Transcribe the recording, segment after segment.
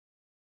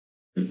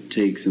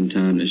take some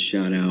time to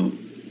shout out,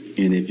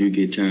 and if you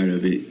get tired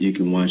of it, you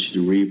can watch the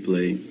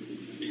replay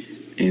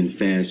and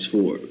fast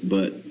forward.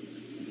 But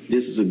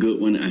this is a good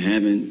one. I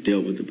haven't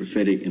dealt with the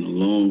prophetic in a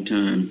long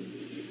time.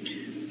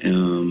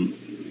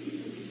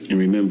 And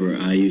remember,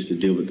 I used to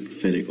deal with the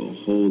prophetic a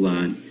whole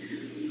lot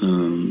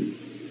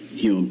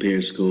here on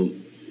Periscope,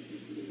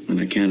 and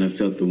I kind of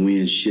felt the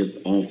wind shift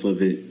off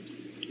of it,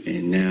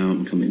 and now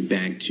I'm coming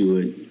back to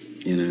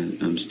it,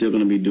 and I'm still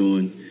going to be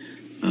doing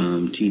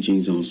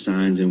teachings on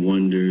signs and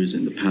wonders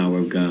and the power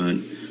of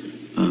God,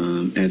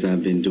 as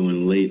I've been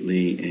doing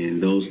lately.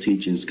 And those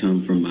teachings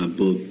come from my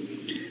book,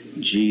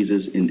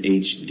 Jesus in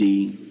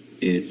HD.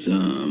 It's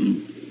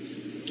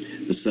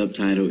the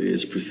subtitle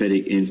is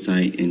Prophetic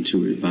Insight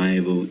into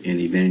Revival and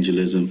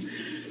Evangelism.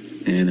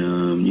 And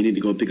you need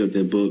to go pick up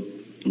that book.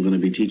 I'm going to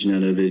be teaching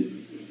out of it.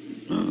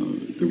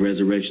 The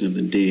resurrection of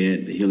the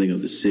dead, the healing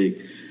of the sick,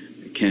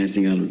 the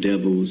casting out of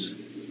devils,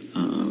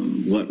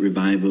 what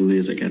revival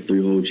is. I got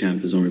 3 whole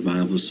chapters on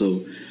revival.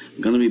 So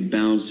I'm going to be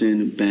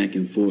bouncing back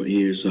and forth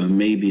here. So I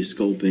may be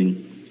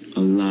scoping a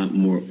lot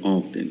more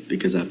often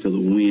because I feel a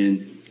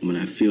wind. When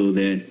I feel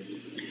that,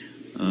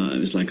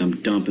 it's like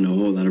I'm dumping a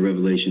whole lot of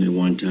revelation at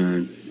one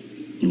time,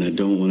 and I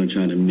don't want to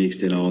try to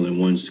mix it all in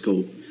one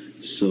scope.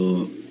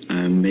 So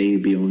I may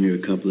be on here a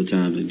couple of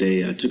times a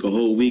day. I took a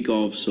whole week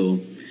off, so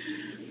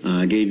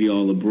I gave you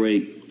all a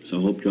break. So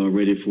I hope y'all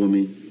ready for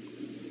me.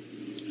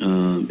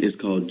 It's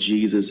called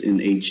Jesus in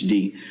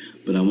HD.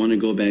 But I want to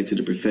go back to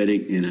the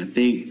prophetic, and I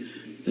think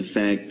the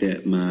fact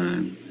that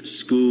my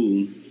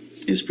school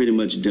is pretty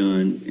much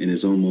done and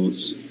is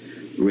almost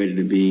ready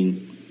to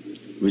be,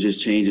 we're just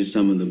changing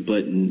some of the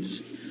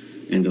buttons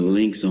and the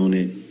links on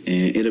it,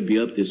 and it'll be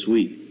up this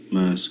week.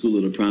 My School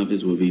of the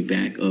Prophets will be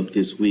back up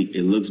this week.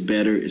 It looks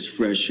better. It's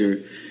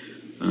fresher.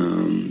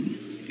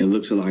 It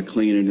looks a lot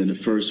cleaner than the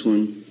first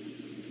one.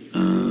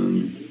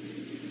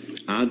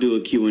 I'll do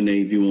a Q&A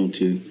if you want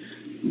to,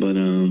 but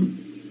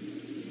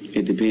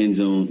it depends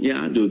on,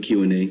 I'll do a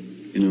Q&A.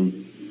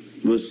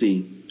 We'll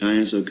see. I'll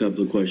answer a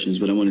couple of questions,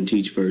 but I want to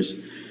teach first.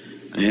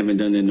 I haven't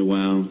done that in a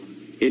while.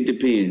 It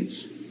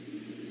depends.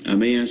 I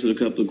may answer a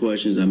couple of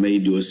questions. I may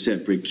do a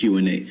separate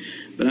Q&A,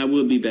 but I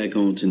will be back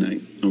on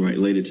tonight. All right,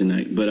 later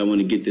tonight. But I want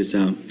to get this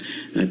out.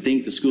 And I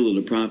think the School of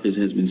the Prophets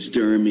has been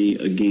stirring me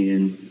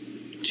again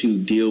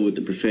to deal with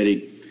the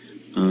prophetic,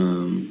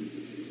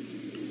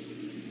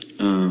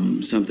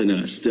 something that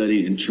I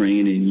studied and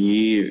trained in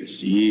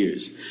years,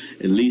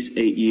 at least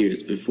 8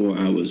 years before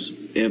I was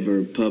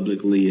ever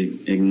publicly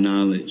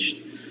acknowledged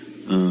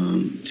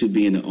to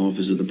be in the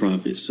office of the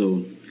prophet.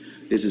 So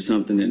this is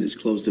something that is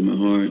close to my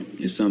heart.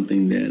 It's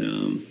something that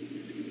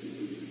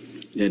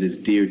that is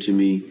dear to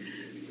me.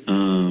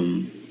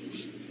 Can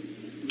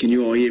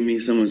you all hear me?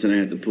 Someone said I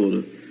had to pull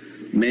the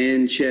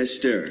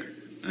Manchester.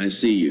 I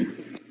see you.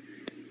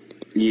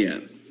 Yeah.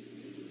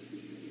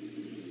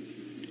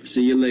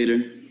 See you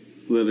later.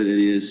 Whoever that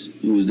is.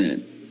 Who is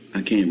that?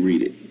 I can't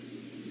read it.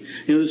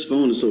 This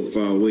phone is so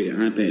far away. The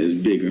iPad is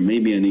bigger.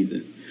 Maybe I need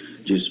to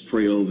just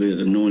pray over it,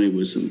 anoint it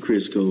with some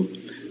Crisco,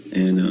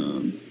 and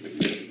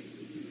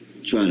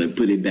try to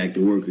put it back to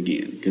work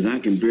again, because I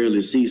can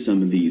barely see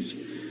some of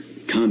these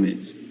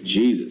comments.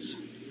 Jesus.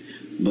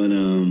 But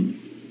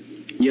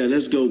yeah,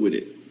 let's go with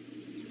it.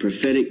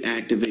 Prophetic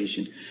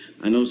activation.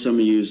 I know some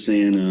of you are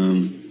saying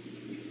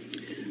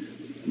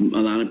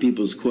a lot of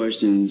people's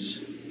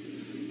questions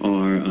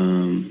are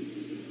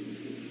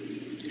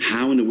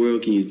how in the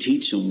world can you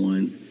teach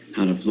someone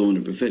how to flow in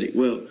the prophetic?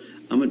 Well,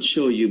 I'm going to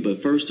show you,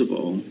 but first of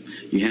all,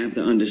 you have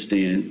to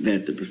understand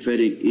that the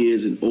prophetic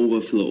is an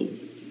overflow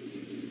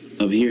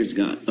of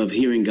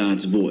hearing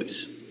God's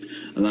voice.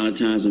 A lot of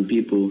times when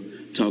people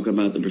talk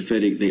about the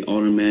prophetic, they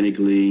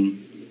automatically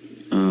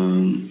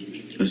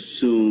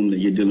assume that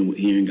you're dealing with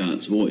hearing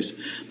God's voice.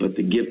 But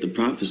the gift of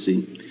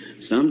prophecy,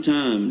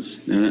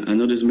 sometimes, and I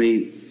know this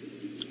may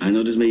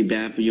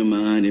baffle your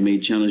mind, it may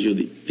challenge your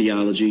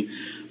theology,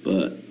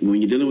 but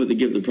when you're dealing with the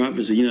gift of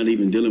prophecy, you're not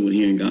even dealing with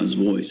hearing God's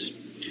voice.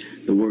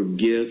 The word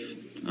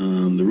gift,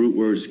 the root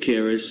word is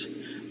charis,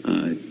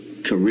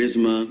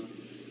 charisma.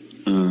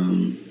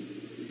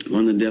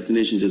 One of the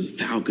definitions is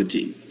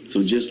faculty.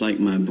 So just like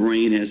my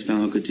brain has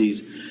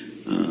faculties,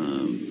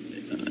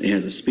 it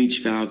has a speech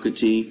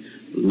faculty,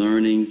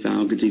 learning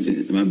faculties.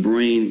 My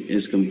brain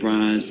is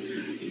comprised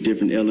of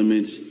different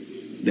elements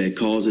that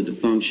cause it to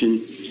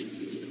function.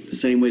 The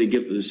same way the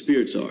gift of the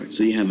spirits are.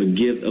 So you have a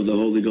gift of the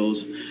Holy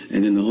Ghost,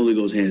 and then the Holy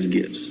Ghost has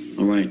gifts.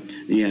 All right.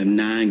 Then you have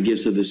 9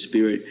 gifts of the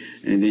Spirit,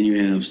 and then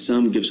you have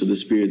some gifts of the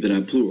Spirit that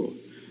are plural.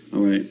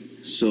 All right.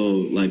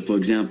 So, like, for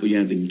example, you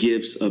have the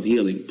gifts of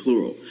healing,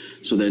 plural.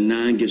 So there are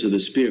 9 gifts of the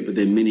Spirit, but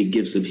there are many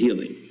gifts of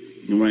healing.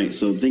 All right.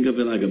 So think of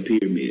it like a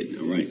pyramid.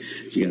 All right.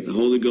 So you got the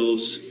Holy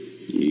Ghost.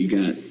 You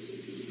got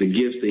the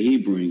gifts that He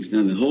brings.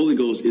 Now, the Holy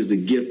Ghost is the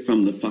gift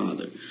from the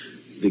Father.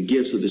 The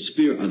gifts of the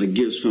Spirit are the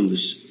gifts from the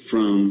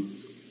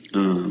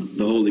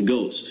Holy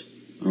Ghost.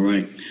 All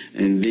right.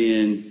 And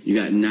then you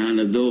got 9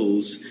 of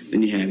those.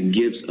 Then you have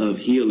gifts of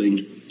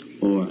healing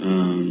or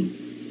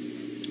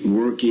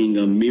working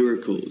of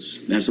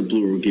miracles. That's a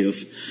plural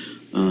gift.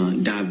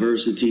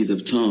 diversities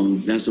of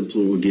tongue. That's a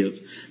plural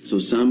gift. So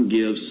some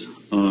gifts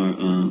are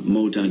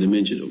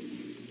multidimensional.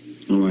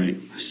 All right.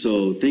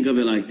 So think of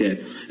it like that.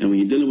 And when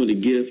you're dealing with a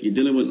gift, you're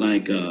dealing with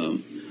like a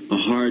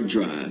hard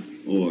drive,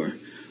 or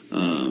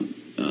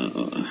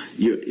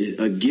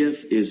a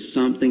gift is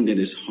something that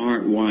is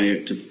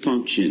hardwired to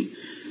function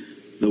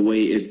the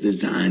way it's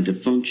designed to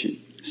function.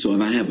 So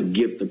if I have a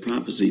gift of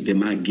prophecy, then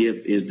my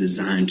gift is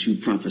designed to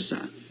prophesy.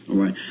 All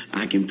right.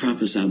 I can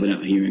prophesy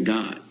without hearing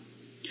God.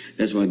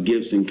 That's why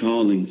gifts and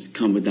callings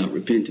come without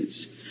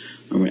repentance.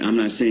 All right. I'm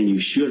not saying you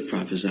should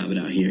prophesy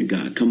without hearing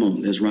God. Come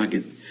on. That's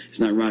rocket. It's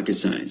not rocket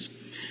science.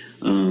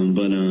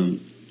 But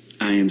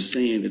I am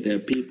saying that there are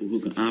people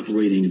who can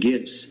operate in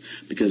gifts,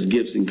 because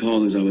gifts and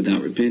callings are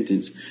without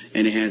repentance,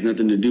 and it has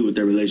nothing to do with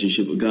their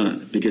relationship with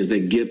God, because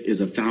that gift is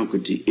a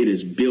faculty. It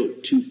is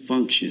built to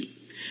function.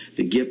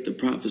 The gift of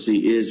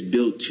prophecy is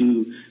built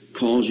to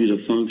cause you to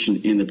function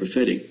in the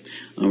prophetic.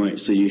 All right,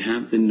 so you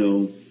have to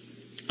know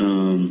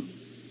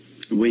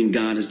when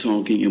God is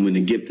talking and when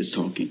the gift is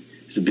talking.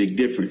 It's a big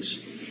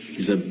difference.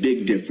 It's a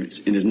big difference,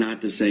 and it's not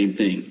the same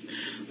thing.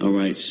 All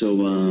right,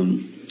 so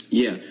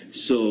yeah,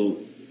 so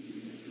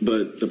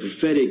but the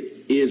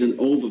prophetic is an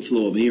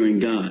overflow of hearing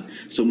God.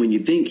 So when you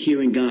think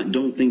hearing God,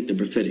 don't think the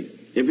prophetic.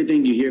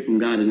 Everything you hear from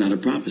God is not a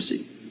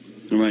prophecy.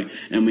 All right,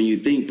 and when you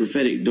think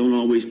prophetic, don't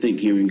always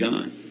think hearing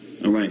God.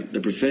 All right, the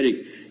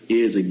prophetic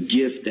is a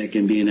gift that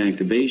can be an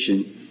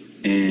activation,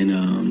 and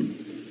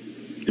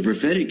the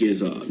prophetic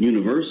is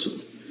universal.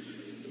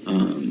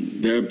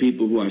 There are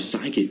people who are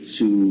psychics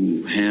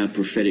who have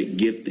prophetic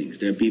giftings.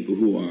 There are people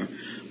who are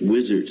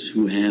wizards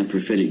who have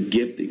prophetic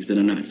giftings that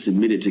are not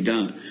submitted to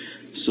God.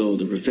 So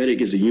the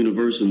prophetic is a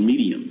universal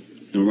medium.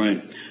 All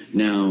right.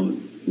 Now,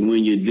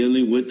 when you're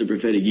dealing with the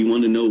prophetic, you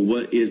want to know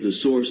what is the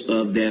source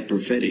of that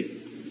prophetic.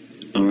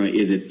 All right.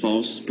 Is it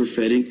false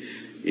prophetic?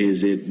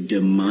 Is it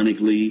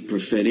demonically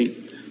prophetic?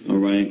 All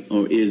right.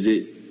 Or is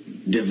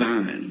it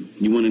divine?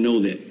 You want to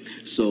know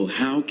that. So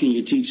how can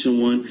you teach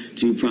someone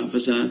to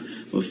prophesy?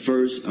 Well,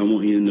 first, I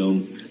want you to know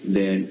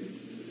that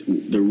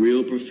the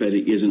real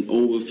prophetic is an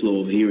overflow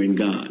of hearing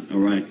God. All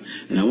right.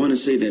 And I want to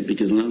say that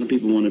because a lot of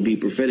people want to be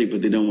prophetic,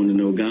 but they don't want to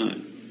know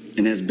God.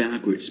 And that's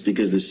backwards,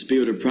 because the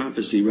spirit of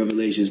prophecy,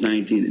 Revelations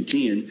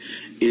 19:10,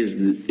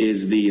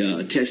 is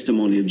the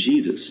testimony of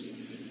Jesus.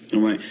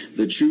 All right.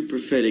 The true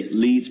prophetic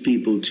leads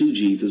people to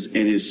Jesus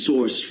and is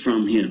sourced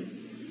from him.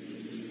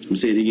 I'm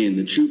saying it again.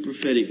 The true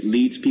prophetic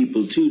leads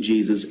people to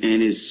Jesus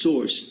and is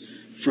sourced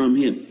from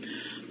him.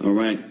 All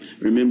right.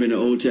 Remember in the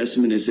Old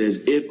Testament, it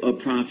says, if a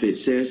prophet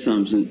says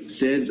something,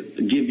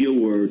 give your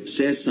word,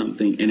 says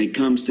something, and it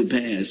comes to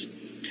pass,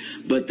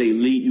 but they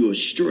lead you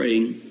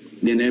astray,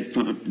 then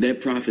that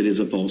prophet is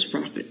a false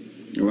prophet.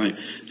 All right.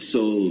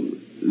 So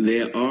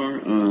there are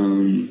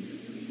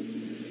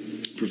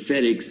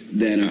prophetics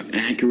that are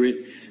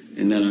accurate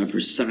and that are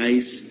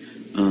precise,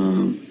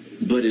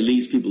 but it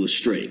leads people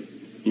astray.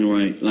 All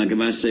right. Like if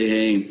I say,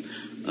 hey,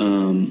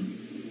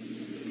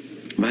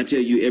 if I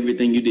tell you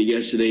everything you did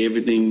yesterday,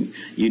 everything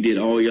you did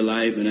all your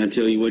life, and I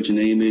tell you what your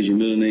name is, your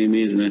middle name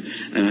is, and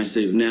I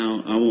say,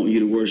 now I want you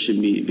to worship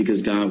me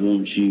because God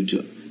wants you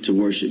to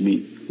worship me,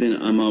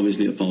 then I'm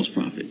obviously a false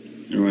prophet.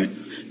 All right.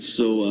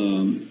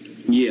 So,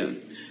 yeah.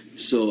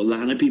 So a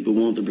lot of people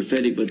want the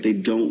prophetic, but they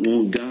don't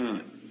want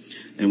God.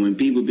 And when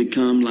people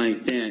become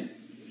like that,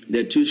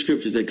 there are two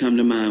scriptures that come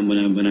to mind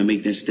when I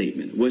make that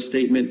statement. What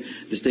statement?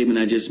 The statement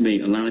I just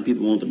made. A lot of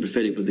people want the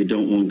prophetic, but they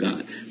don't want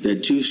God. There are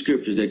two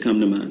scriptures that come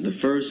to mind. The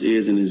first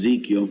is in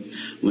Ezekiel,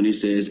 when he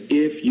says,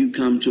 if you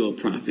come to a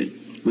prophet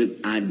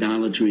with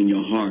idolatry in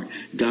your heart,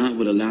 God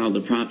would allow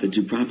the prophet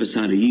to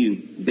prophesy to you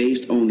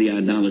based on the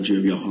idolatry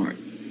of your heart.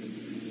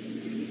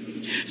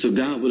 So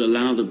God would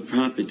allow the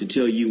prophet to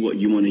tell you what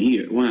you want to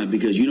hear. Why?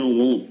 Because you don't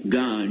want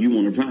God, you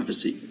want a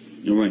prophecy.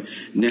 All right.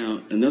 Now,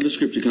 another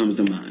scripture comes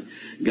to mind.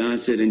 God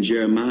said in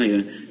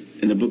Jeremiah,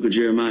 in the book of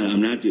Jeremiah,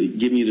 I'm not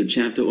giving you the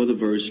chapter or the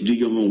verse, do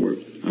your homework.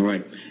 All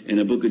right. In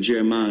the book of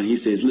Jeremiah, he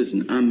says,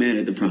 listen, I'm mad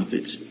at the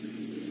prophets.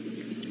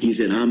 He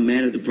said, I'm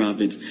mad at the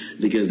prophets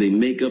because they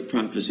make up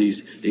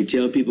prophecies. They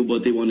tell people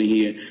what they want to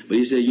hear. But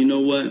he said, you know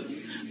what?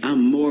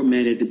 I'm more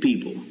mad at the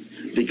people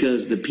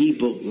because the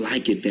people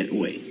like it that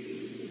way.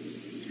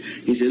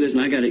 He said, listen,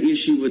 I got an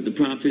issue with the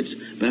prophets,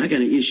 but I got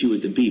an issue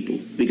with the people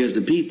because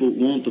the people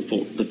want the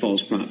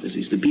false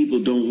prophecies. The people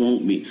don't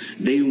want me.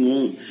 They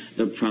want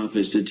the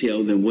prophets to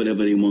tell them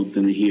whatever they want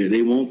them to hear.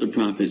 They want the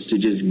prophets to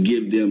just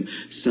give them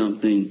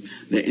something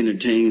that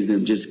entertains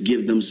them, just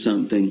give them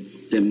something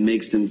that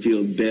makes them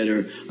feel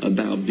better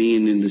about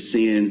being in the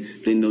sin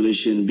they know they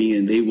shouldn't be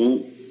in. They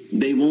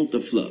want the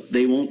fluff.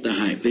 They want the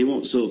hype.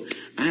 So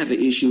I have an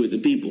issue with the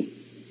people.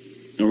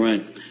 All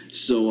right.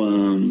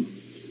 So,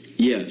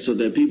 yeah, so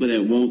there are people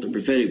that want the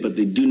prophetic, but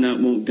they do not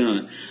want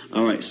God.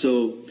 All right,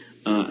 so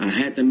I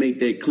had to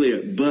make that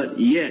clear. But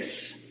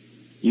yes,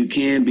 you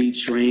can be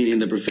trained in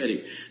the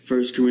prophetic.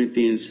 1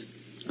 Corinthians,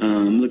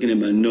 I'm looking at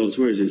my notes.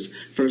 Where is this?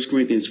 1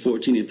 Corinthians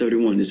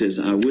 14:31. It says,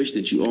 I wish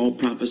that you all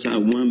prophesy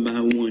one by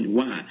one.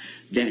 Why?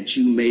 That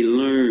you may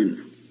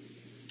learn.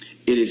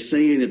 It is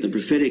saying that the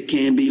prophetic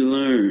can be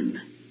learned.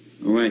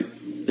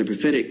 The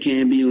prophetic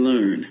can be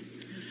learned.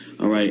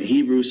 All right,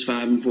 Hebrews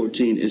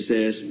 5:14, it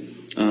says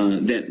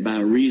that by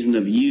reason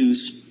of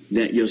use,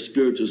 that your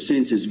spiritual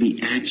senses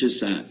be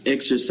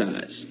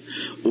exercised,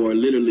 or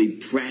literally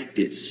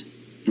practice.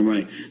 All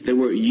right, the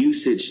word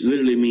usage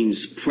literally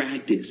means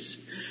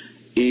practice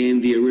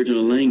in the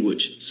original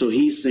language. So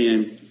he's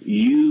saying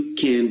you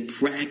can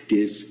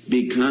practice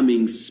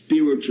becoming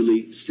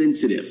spiritually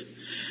sensitive.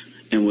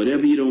 And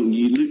whatever you don't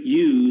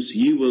use,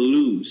 you will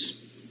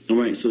lose. All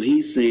right, so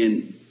he's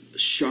saying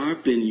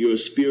sharpen your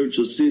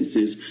spiritual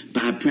senses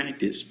by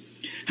practice.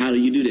 How do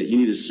you do that? You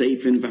need a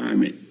safe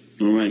environment.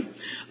 All right.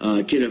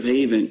 Kenneth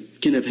Hagin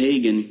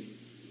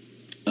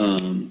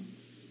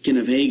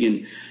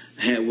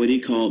had what he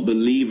called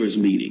believers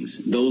meetings.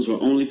 Those were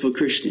only for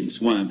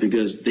Christians. Why?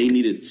 Because they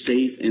needed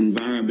safe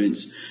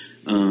environments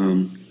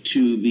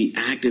to be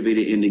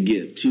activated in the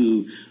gift,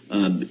 to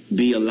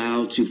be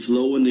allowed to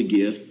flow in the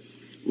gift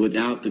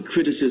without the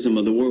criticism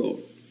of the world.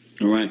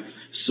 All right.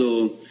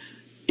 So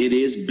it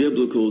is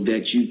biblical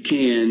that you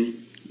can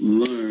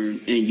learn,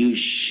 and you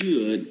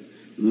should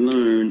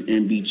learn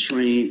and be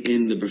trained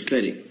in the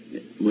prophetic.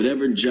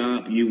 Whatever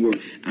job you work,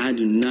 I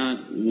do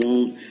not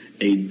want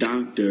a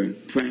doctor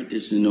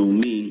practicing on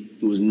me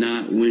who has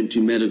not went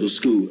to medical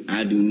school.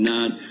 I do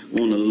not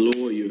want a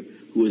lawyer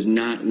who has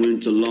not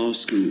went to law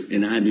school.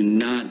 And I do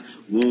not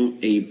want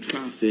a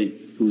prophet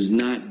who's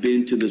not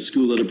been to the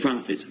school of the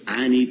prophets.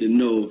 I need to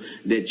know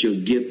that your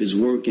gift is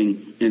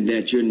working and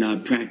that you're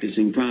not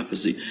practicing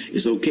prophecy.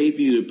 It's okay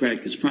for you to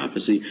practice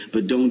prophecy,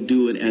 but don't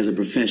do it as a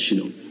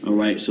professional. All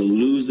right, so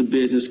lose the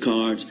business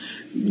cards,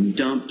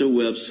 dump the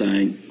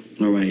website,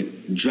 all right,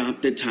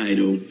 drop the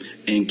title,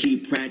 and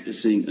keep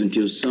practicing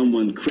until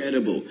someone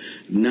credible,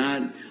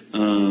 not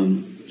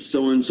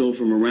so-and-so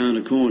from around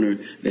the corner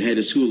that had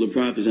a school of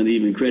prophets and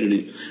even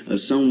credited,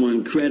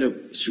 someone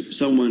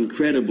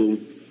credible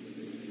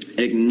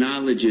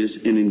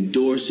acknowledges and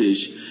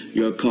endorses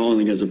your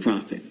calling as a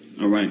prophet.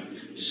 All right,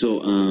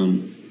 so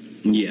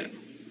yeah,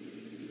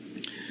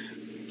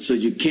 so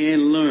you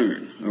can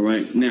learn. All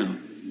right, now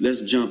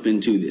let's jump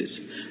into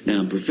this.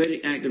 Now,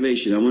 prophetic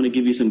activation, I want to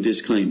give you some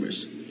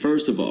disclaimers.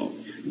 First of all,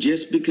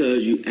 just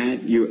because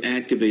you're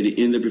activated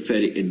in the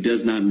prophetic, it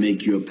does not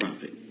make you a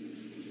prophet.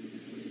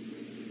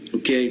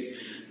 Okay,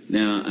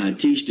 now I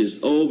teach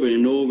this over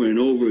and over and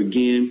over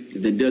again.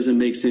 If that doesn't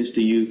make sense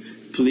to you,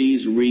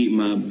 please read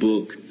my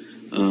book,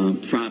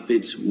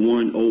 Prophets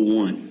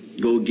 101.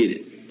 Go get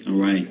it. All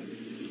right,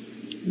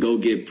 go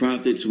get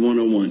Prophets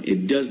 101.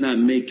 It does not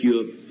make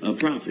you a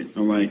prophet.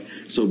 All right,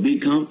 so be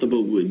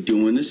comfortable with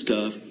doing the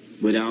stuff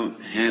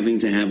without having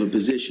to have a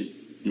position.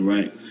 All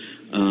right,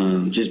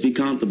 just be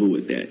comfortable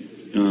with that.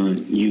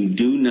 You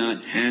do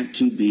not have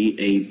to be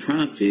a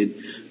prophet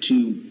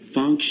to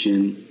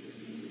function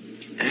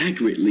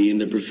accurately in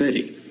the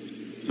prophetic.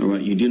 All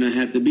right, you do not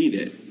have to be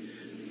that.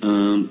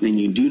 And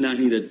you do not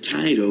need a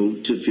title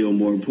to feel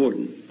more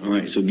important. All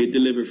right, so get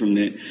delivered from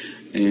that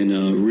and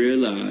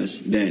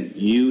realize that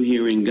you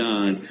hearing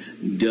God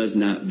does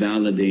not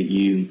validate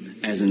you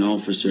as an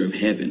officer of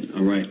heaven.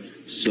 All right,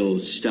 so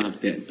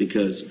stop that,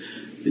 because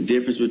the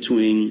difference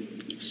between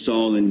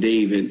Saul and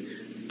David,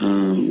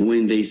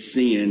 when they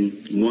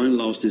sinned, one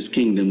lost his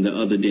kingdom, the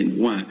other didn't.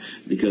 Why?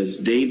 Because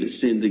David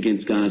sinned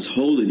against God's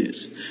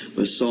holiness,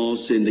 but Saul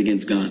sinned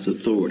against God's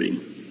authority.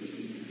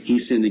 He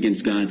sinned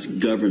against God's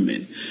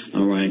government.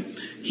 All right.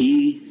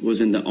 He was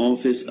in the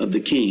office of the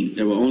king.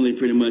 There were only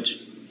pretty much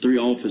 3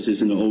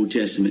 offices in the Old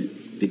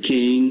Testament: the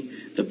king,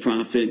 the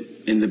prophet,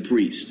 and the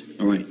priest.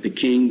 All right. The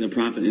king, the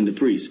prophet, and the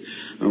priest.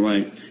 All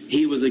right.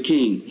 He was a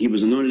king. He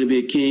was anointed to be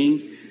a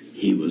king.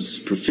 He was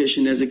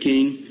proficient as a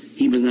king.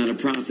 He was not a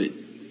prophet.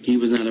 He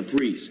was not a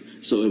priest.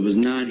 So it was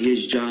not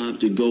his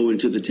job to go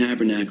into the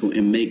tabernacle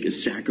and make a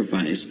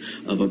sacrifice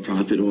of a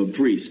prophet or a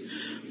priest.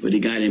 But he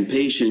got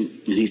impatient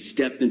and he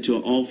stepped into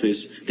an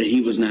office that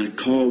he was not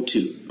called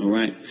to. All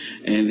right.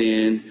 And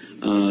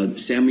then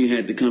Samuel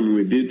had to come and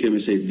rebuke him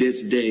and say,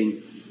 "This day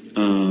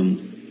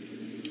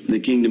the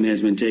kingdom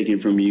has been taken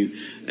from you."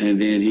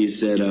 And then he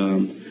said,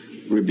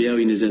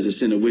 rebellion is as a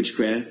sin of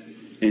witchcraft,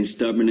 and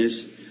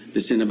stubbornness the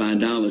sin of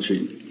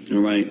idolatry. All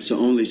right. So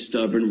only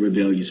stubborn,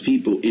 rebellious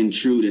people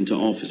intrude into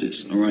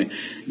offices. All right.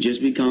 Just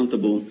be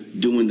comfortable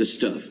doing the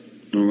stuff.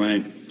 All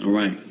right. All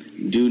right.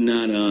 Do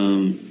not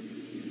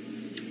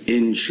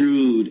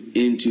intrude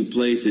into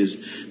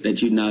places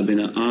that you've not been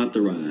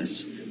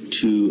authorized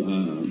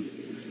to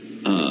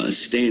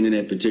stand in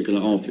that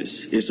particular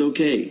office. It's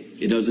okay.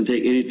 It doesn't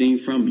take anything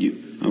from you.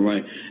 All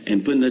right.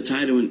 And putting the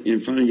title in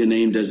front of your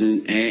name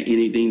doesn't add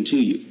anything to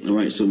you. All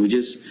right. So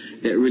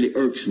that really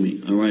irks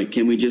me. All right.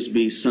 Can we just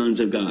be sons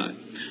of God?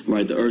 All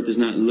right. The earth is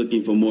not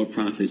looking for more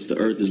prophets. The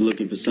earth is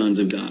looking for sons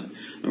of God.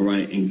 All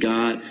right. And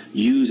God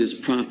uses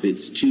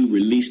prophets to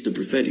release the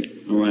prophetic.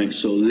 All right.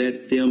 So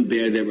let them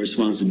bear their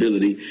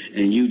responsibility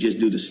and you just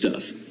do the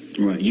stuff.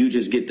 All right. You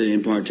just get the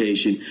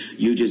impartation.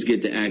 You just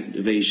get the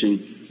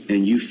activation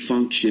and you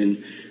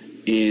function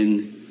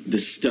in the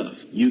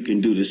stuff. You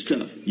can do the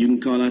stuff. You can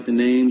call out the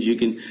names. You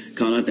can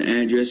call out the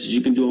addresses.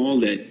 You can do all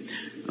that.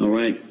 All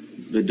right.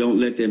 but don't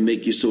let that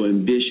make you so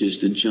ambitious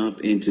to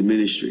jump into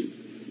ministry.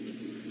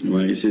 All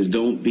right? It says,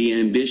 don't be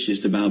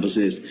ambitious, the Bible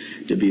says,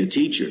 to be a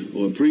teacher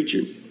or a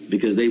preacher,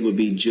 because they will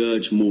be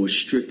judged more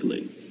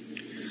strictly.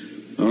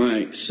 All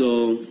right,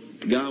 so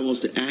God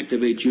wants to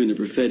activate you in the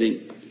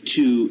prophetic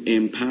to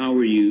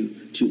empower you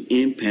to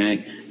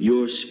impact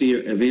your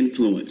sphere of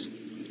influence.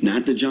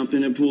 Not to jump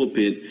in a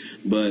pulpit,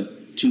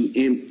 but to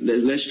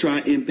let's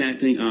try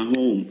impacting our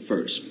home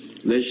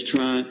first. Let's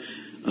try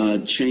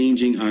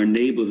changing our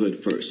neighborhood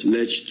first.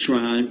 Let's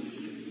try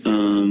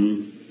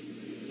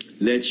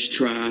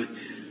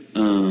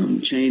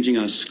changing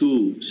our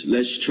schools.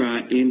 Let's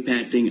try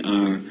impacting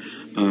our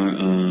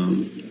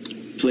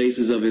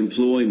places of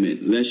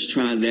employment. Let's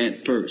try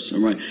that first, all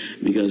right?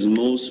 Because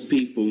most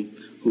people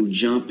who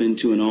jump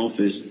into an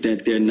office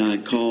that they're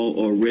not called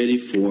or ready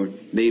for,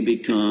 they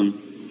become,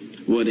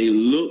 well, they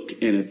look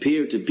and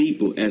appear to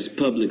people as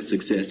public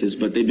successes,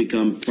 but they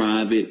become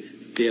private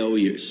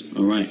failures,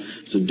 all right?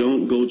 So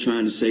don't go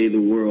trying to save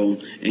the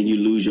world and you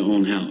lose your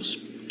own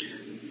house.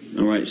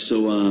 All right,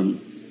 so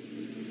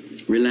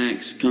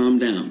relax, calm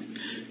down.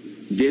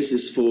 This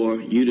is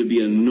for you to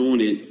be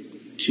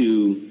anointed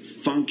to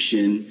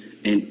function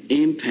and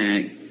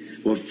impact,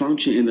 or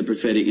function in the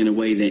prophetic in a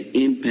way that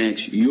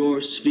impacts your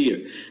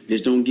sphere.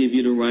 This don't give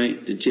you the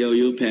right to tell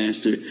your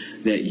pastor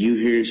that you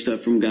hearing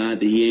stuff from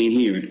God that he ain't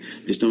hearing.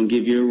 This don't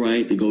give you the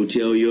right to go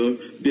tell your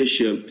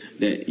bishop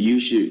that you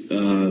should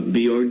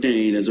be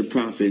ordained as a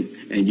prophet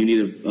and you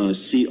need a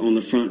seat on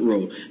the front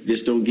row.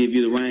 This don't give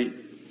you the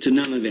right to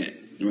none of that.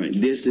 All right.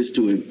 This is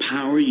to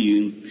empower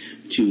you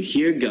to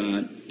hear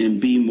God and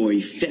be more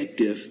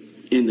effective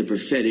in the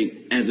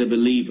prophetic as a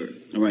believer.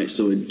 All right.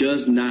 So it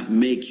does not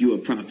make you a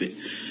prophet.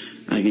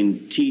 I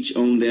can teach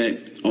on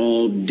that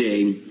all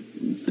day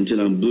until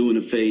I'm blue in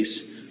the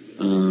face.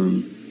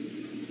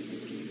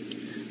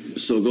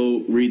 So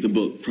go read the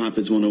book,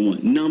 Prophets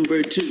 101.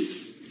 Number 2,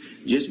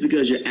 just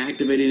because you're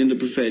activated in the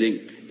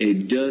prophetic,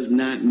 it does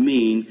not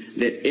mean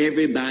that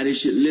everybody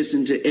should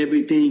listen to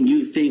everything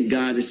you think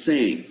God is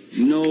saying.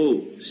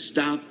 No,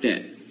 stop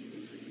that.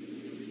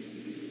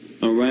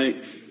 All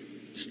right?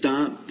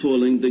 Stop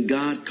pulling the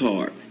God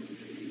card.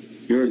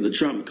 You heard the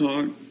Trump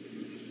card?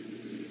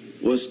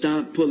 Well,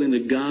 stop pulling the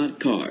God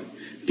card.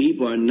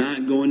 People are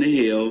not going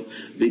to hell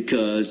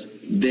because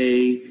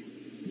they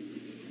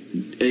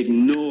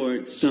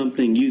ignored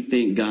something you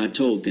think God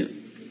told them.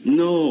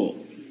 No,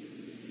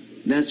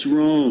 that's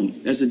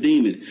wrong. That's a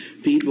demon.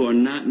 People are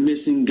not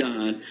missing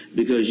God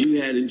because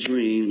you had a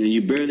dream and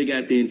you barely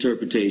got the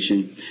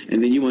interpretation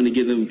and then you want to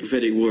give them a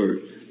prophetic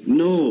word.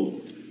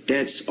 No,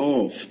 that's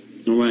off.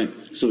 All right.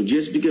 So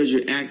just because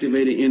you're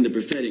activated in the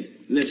prophetic,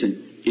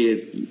 listen,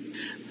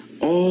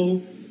 if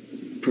all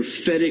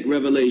prophetic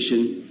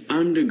revelation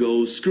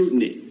undergoes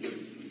scrutiny.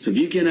 So if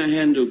you cannot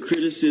handle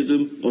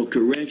criticism or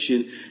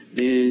correction,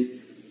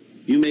 then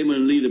you may want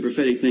to leave the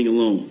prophetic thing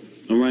alone.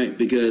 All right?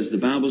 Because the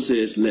Bible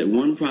says, let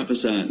one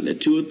prophesy,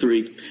 let 2 or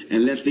 3,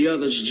 and let the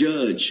others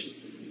judge.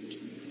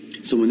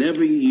 So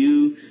whenever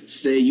you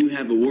say you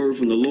have a word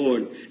from the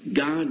Lord,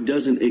 God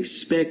doesn't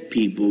expect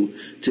people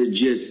to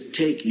just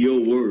take your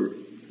word.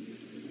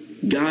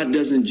 God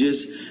doesn't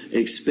just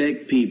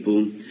expect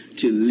people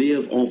to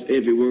live off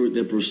every word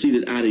that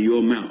proceeded out of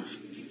your mouth.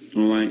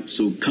 All right?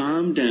 So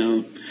calm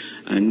down.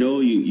 I know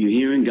you're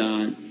hearing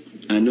God.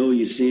 I know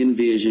you're seeing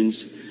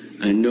visions.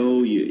 I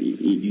know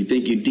you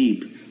think you're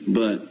deep,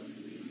 but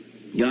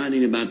God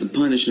ain't about to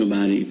punish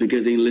nobody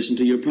because they didn't listen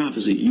to your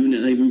prophecy. You're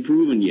not even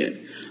proven yet.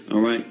 All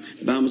right?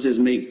 The Bible says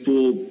make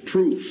full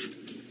proof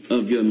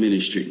of your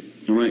ministry.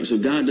 All right? So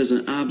God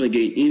doesn't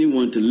obligate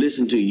anyone to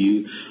listen to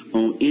you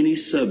on any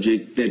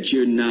subject that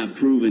you're not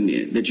proven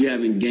in, that you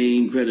haven't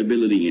gained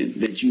credibility in,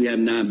 that you have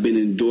not been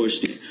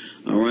endorsed in.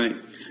 All right?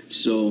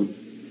 So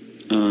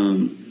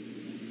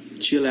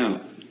chill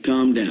out.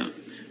 Calm down.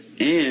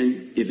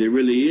 And if it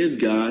really is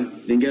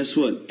God, then guess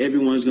what?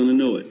 Everyone's going to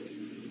know it.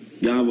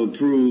 God will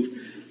prove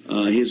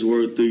his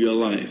word through your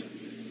life.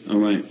 All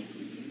right?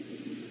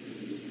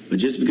 But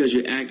just because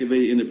you're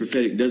activated in the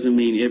prophetic doesn't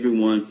mean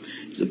everyone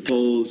is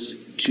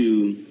supposed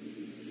to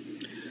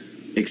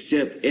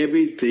accept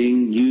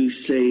everything you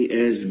say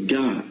as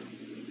God.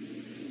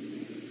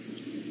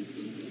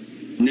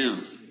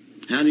 Now,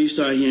 how do you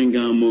start hearing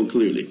God more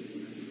clearly?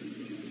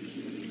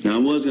 Now, I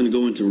was going to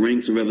go into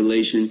ranks of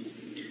revelation,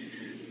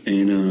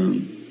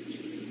 and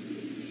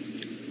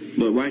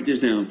but write this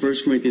down, 1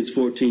 Corinthians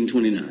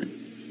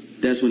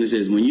 14:29. That's when it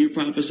says, when you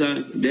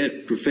prophesy,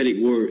 that prophetic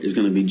word is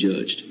going to be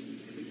judged.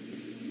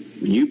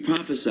 When you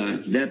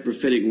prophesy, that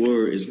prophetic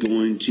word is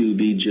going to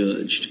be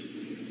judged.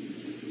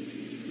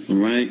 All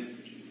right?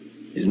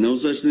 There's no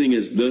such thing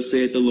as, thus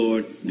saith the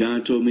Lord,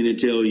 God told me to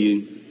tell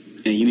you,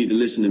 and you need to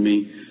listen to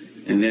me,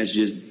 and that's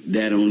just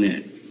that on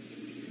that.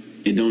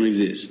 It don't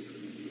exist.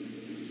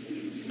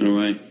 All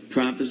right?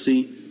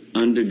 Prophecy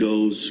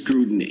undergoes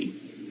scrutiny.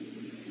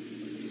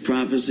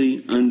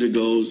 Prophecy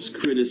undergoes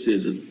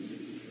criticism.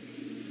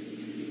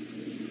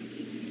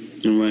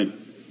 All right?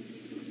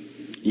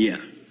 Yeah.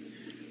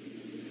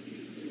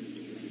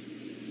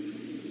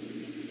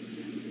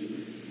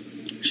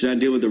 Should I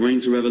deal with the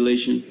ranks of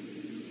revelation?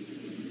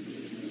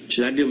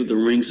 Should I deal with the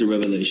ranks of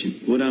revelation?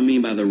 What do I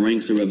mean by the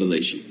ranks of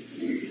revelation?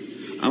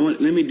 Let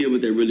me deal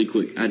with that really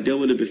quick. I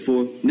dealt with it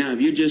before. Now, if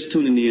you're just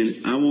tuning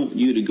in, I want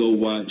you to go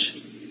watch,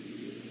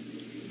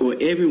 or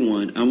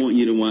everyone, I want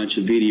you to watch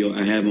a video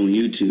I have on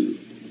YouTube.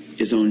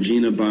 It's on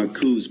Gina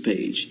Barcourt's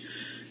page.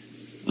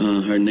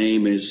 Her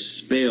name is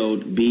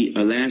spelled,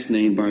 her last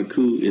name,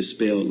 Barcourt, is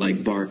spelled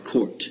like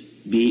Barcourt.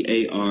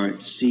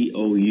 Barcourt.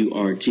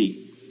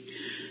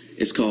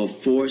 It's called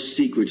 4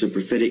 Secrets of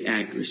Prophetic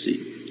Accuracy.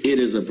 It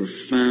is a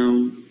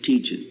profound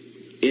teaching.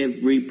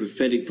 Every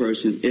prophetic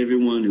person,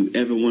 everyone who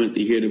ever wanted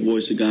to hear the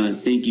voice of God,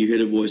 think you hear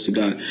the voice of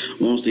God,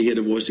 wants to hear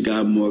the voice of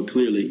God more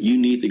clearly, you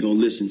need to go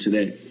listen to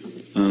that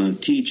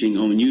teaching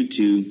on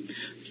YouTube,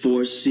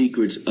 4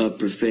 Secrets of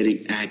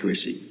Prophetic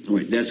Accuracy. All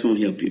right, that's going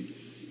to help you.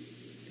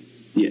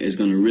 Yeah, it's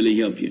going to really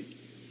help you.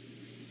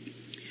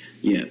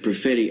 Yeah,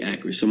 prophetic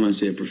accuracy. Someone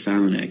said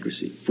profound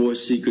accuracy. 4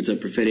 Secrets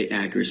of Prophetic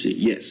Accuracy.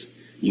 Yes,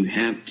 you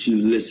have to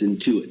listen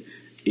to it.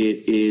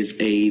 It is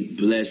a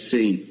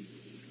blessing.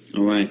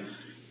 All right.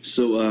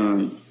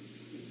 So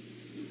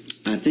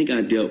I think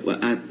I've dealt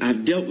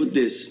with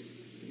this.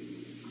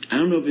 I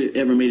don't know if it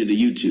ever made it to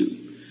YouTube,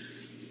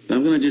 but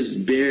I'm going to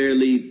just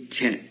barely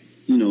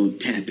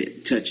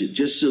touch it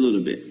just a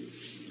little bit.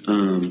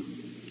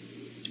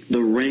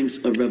 The ranks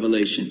of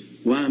revelation.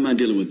 Why am I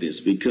dealing with this?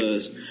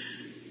 Because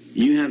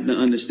you have to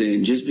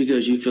understand, just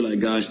because you feel like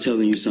God's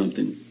telling you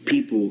something,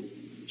 people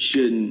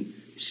shouldn't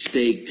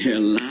stake their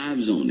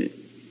lives on it.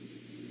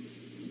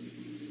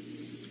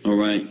 All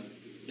right?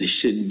 They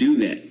shouldn't do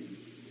that.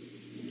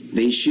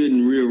 They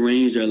shouldn't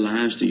rearrange their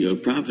lives to your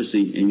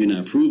prophecy and you're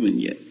not proven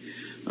yet.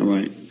 All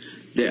right?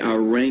 There are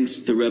ranks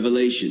to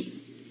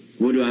revelation.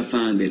 Where do I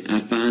find it?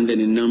 I find it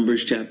in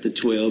Numbers chapter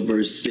 12,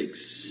 verse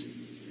 6.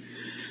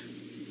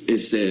 It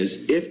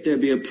says, if there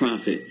be a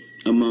prophet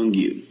among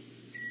you,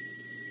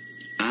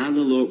 I,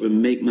 the Lord, will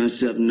make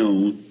myself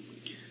known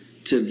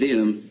to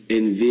them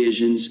in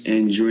visions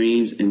and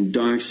dreams and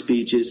dark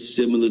speeches,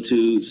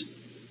 similitudes,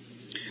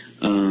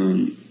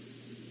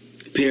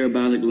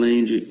 parabolic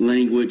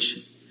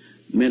language,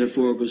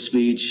 metaphorical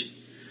speech,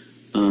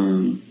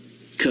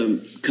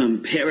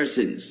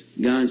 comparisons.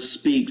 God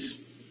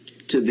speaks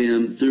to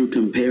them through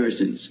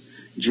comparisons,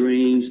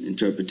 dreams,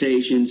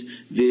 interpretations,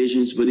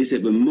 visions. But he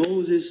said, but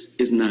Moses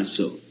is not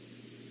so.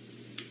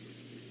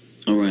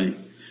 All right.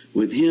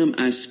 With him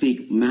I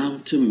speak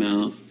mouth to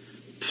mouth,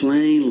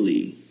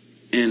 plainly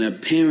and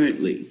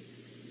apparently.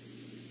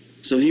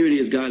 So here it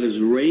is, God is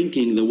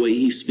ranking the way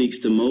he speaks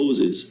to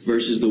Moses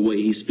versus the way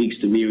he speaks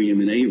to Miriam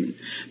and Aaron.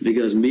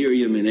 Because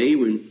Miriam and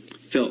Aaron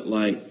felt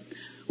like,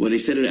 well, they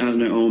said it out of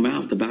their own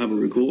mouth. The Bible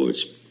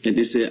records. And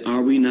they said,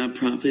 are we not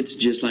prophets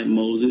just like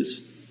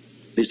Moses?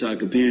 They started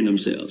comparing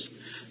themselves.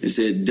 They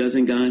said,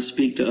 doesn't God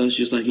speak to us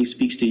just like he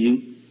speaks to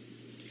you?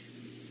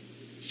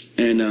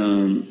 And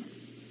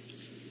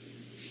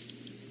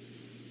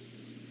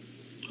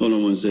hold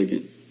on one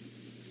second.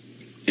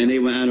 And they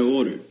were out of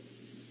order.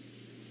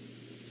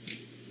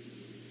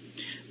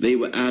 They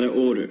were out of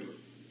order.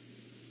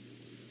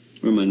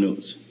 Where are my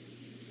notes?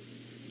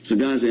 So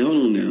God said,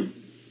 hold on now.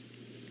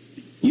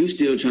 You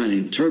still trying to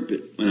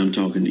interpret when I'm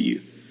talking to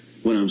you,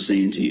 what I'm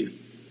saying to you.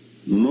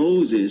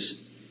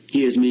 Moses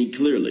hears me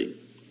clearly,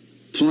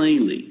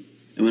 plainly.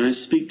 And when I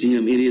speak to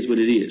him, it is what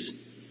it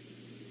is.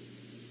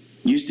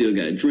 You still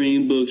got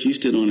dream books. You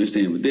still don't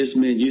understand what this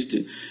meant.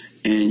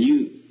 And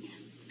you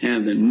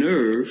have the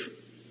nerve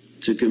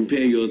to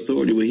compare your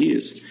authority with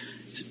his.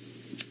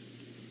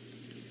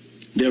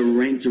 There are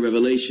ranks of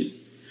revelation.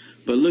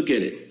 But look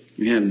at it.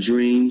 You have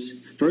dreams.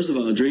 First of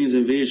all, dreams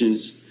and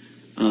visions,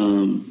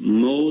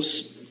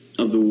 most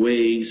of the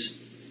ways,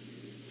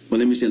 well,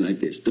 let me say it like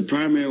this. The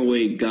primary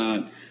way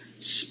God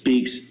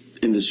speaks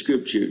in the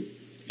scripture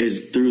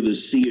is through the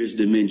seer's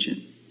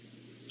dimension.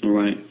 All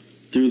right?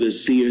 Through the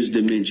seer's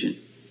dimension.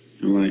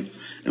 All right?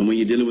 And when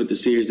you're dealing with the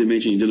seer's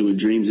dimension, you're dealing with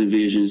dreams and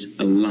visions,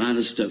 a lot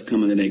of stuff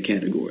come into that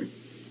category.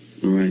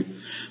 All right?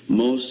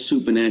 Most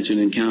supernatural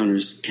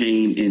encounters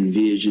came in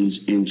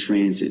visions and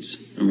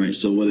transits. All right?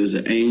 So whether it's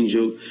an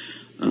angel,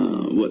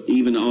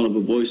 even the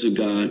audible voice of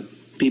God,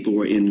 people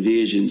were in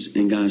visions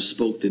and God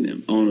spoke to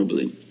them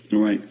audibly. All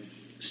right?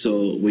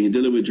 So when you're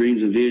dealing with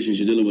dreams and visions,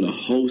 you're dealing with a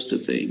host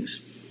of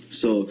things.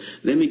 So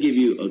let me give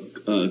you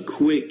a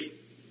quick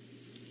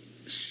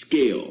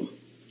scale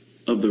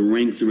of the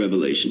ranks of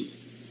revelation.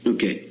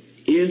 Okay,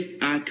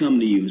 if I come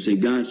to you and say,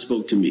 God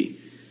spoke to me,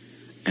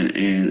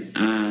 and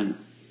I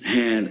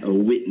had a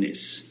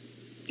witness,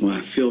 or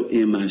I felt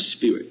in my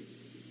spirit,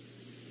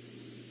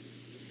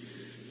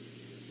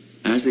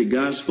 I say,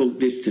 God spoke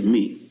this to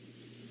me,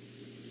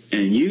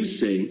 and you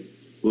say,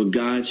 well,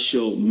 God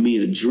showed me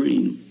a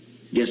dream.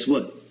 Guess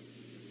what?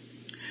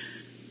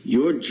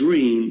 Your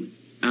dream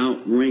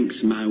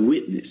outranks my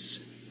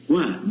witness.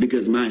 Why?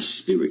 Because my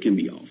spirit can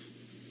be off.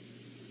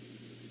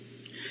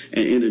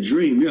 And in a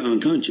dream, you're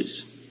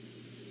unconscious.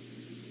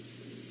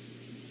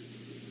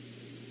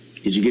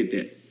 Did you get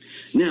that?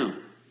 Now,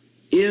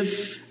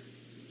 if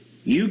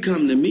you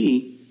come to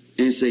me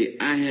and say,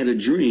 I had a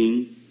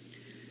dream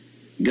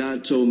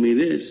God told me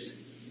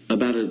this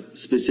about a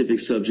specific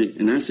subject.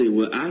 And I say,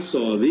 well, I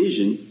saw a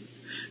vision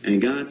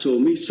and God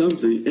told me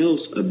something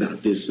else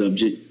about this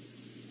subject.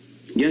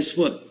 Guess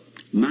what?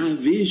 My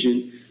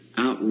vision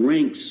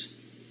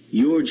outranks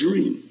your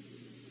dream.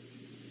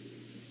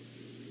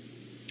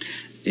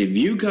 If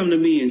you come to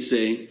me and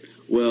say,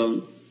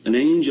 well, an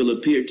angel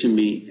appeared to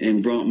me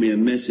and brought me a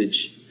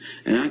message,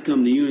 and I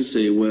come to you and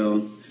say,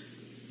 well,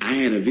 I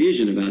had a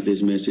vision about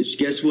this message.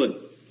 Guess what?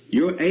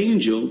 Your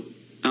angel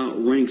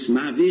outranks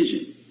my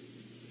vision.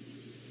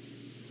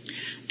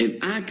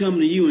 If I come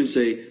to you and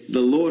say, the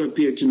Lord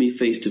appeared to me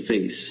face to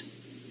face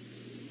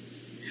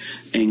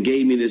and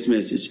gave me this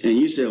message, and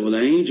you say, well,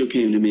 the angel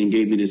came to me and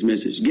gave me this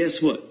message.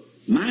 Guess what?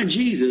 My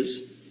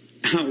Jesus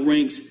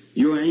outranks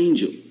your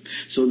angel.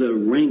 So that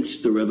ranks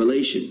the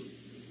revelation.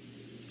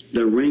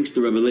 That ranks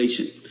the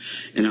revelation.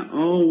 And I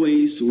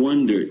always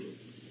wondered,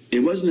 it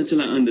wasn't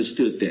until I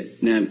understood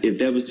that. Now, if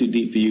that was too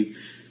deep for you,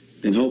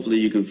 then hopefully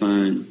you can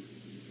find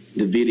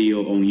the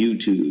video on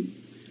YouTube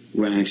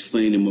where I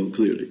explain it more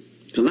clearly.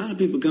 Because a lot of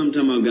people come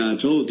talking about God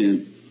told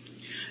them.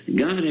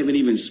 God haven't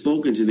even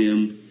spoken to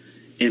them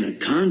in a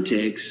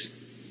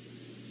context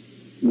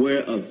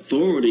where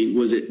authority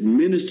was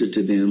administered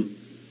to them,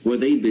 where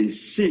they've been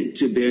sent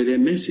to bear their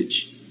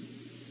message.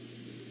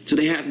 So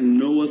they have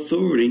no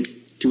authority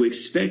to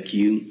expect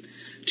you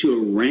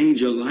to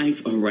arrange your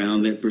life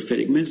around that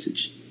prophetic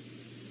message.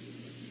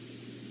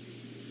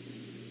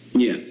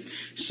 Yeah.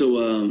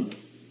 So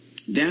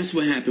that's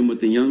what happened with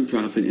the young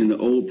prophet and the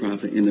old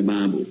prophet in the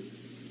Bible.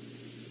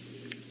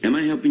 Am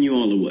I helping you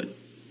all or what?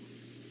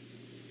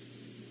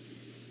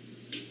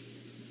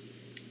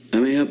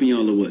 Am I helping you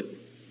all or what?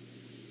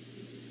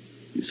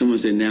 Someone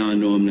said, now I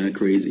know I'm not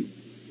crazy.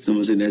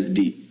 Someone said, that's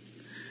deep.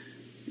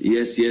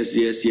 Yes, yes,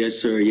 yes, yes,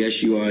 sir.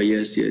 Yes, you are.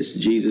 Yes, yes,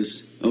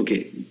 Jesus.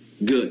 Okay,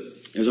 good.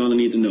 That's all I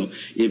need to know.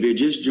 If you're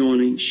just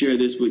joining, share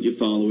this with your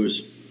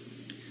followers.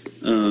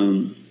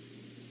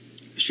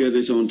 Share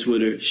this on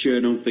Twitter. Share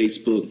it on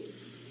Facebook.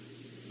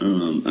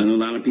 I know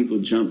a lot of people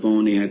jump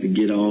on. They have to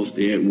get off.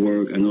 They're at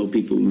work. I know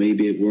people may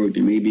be at work.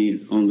 They may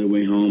be on their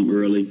way home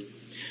early.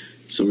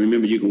 So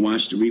remember, you can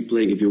watch the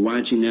replay. If you're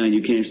watching now and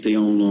you can't stay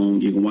on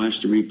long, you can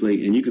watch the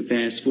replay and you can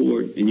fast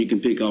forward and you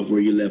can pick off where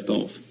you left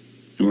off.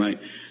 All right?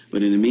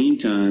 But in the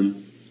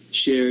meantime,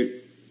 share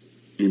it.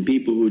 And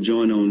people who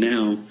join on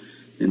now,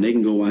 and they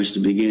can go watch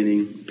the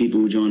beginning. People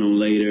who join on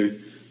later,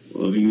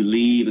 or if you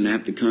leave and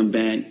have to come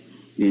back,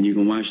 then you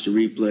can watch the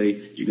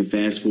replay. You can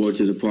fast forward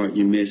to the part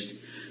you missed.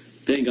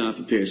 Thank God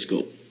for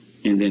Periscope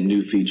and that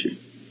new feature.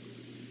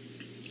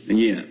 And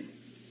yeah.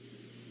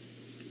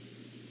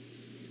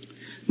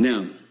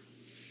 Now,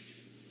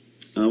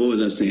 what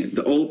was I saying?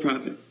 The old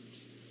prophet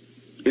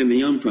and the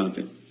young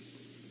prophet.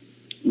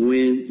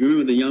 When, you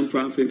remember the young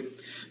prophet,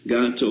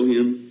 God told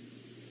him,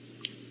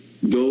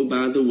 go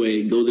by the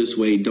way, go this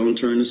way, don't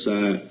turn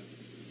aside,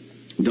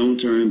 don't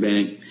turn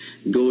back,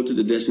 go to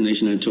the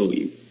destination I told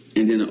you.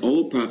 And then the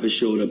old prophet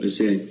showed up and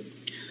said,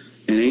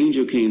 an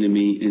angel came to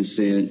me and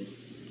said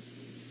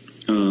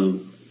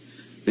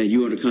that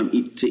you are to come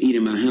to eat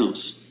in my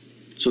house.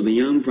 So the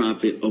young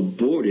prophet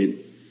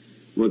aborted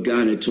what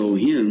God had told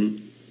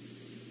him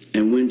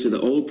and went to the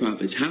old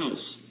prophet's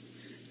house.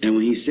 And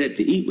when he sat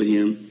to eat with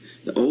him,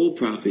 the old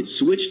prophet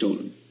switched on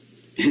him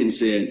and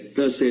said,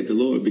 thus said the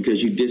Lord,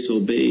 because you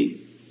disobeyed,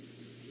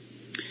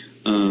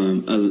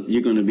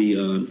 you're going to be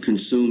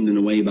consumed in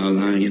a way by a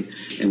lion.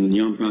 And when the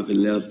young prophet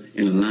left,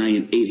 and a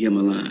lion ate him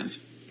alive.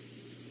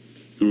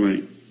 All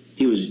right.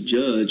 He was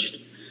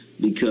judged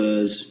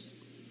because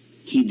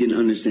he didn't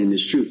understand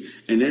this truth.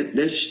 And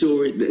that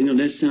story,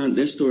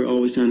 that story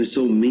always sounded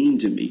so mean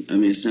to me. I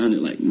mean, it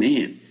sounded like,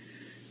 man,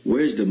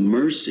 where's the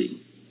mercy?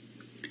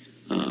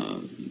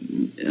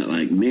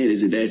 Like, man,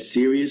 is it that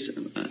serious?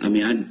 I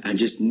mean, I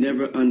just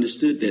never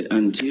understood that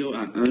until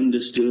I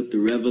understood the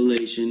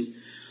revelation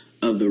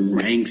of the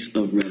ranks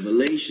of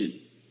revelation.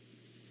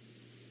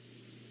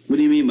 What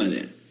do you mean by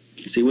that?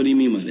 See, what do you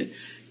mean by that?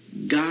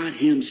 God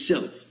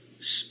himself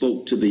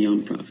spoke to the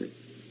young prophet.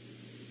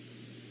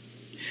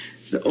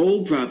 The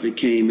old prophet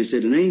came and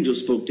said an angel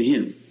spoke to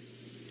him.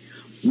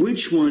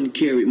 Which one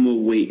carried more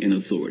weight and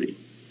authority?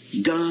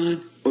 God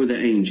or the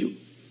angel?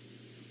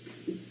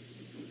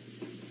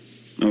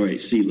 All right,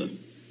 Selah.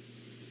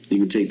 You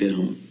can take that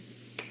home.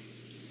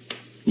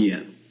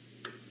 Yeah.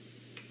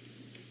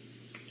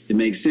 It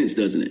makes sense,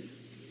 doesn't it?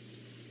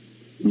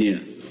 Yeah.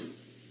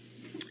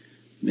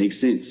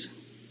 Makes sense.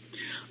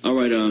 All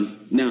right,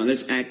 now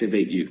let's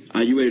activate you.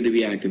 Are you ready to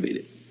be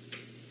activated?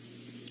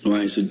 All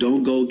right, so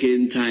don't go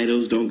getting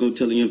titles. Don't go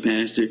telling your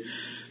pastor,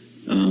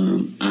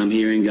 I'm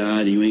hearing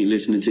God, and you ain't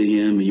listening to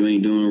him, and you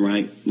ain't doing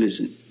right.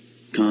 Listen,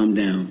 calm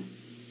down.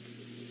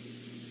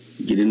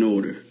 Get in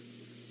order.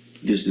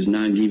 This does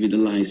not give you the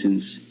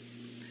license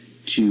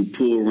to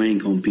pull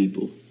rank on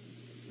people.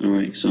 All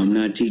right, so I'm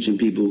not teaching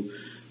people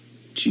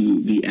to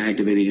be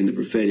activated in the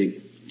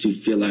prophetic to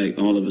feel like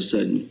all of a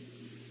sudden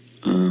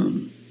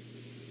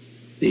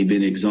they've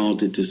been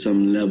exalted to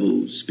some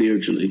level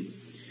spiritually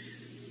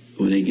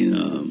where they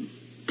can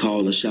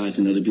call the shots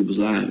in other people's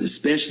lives,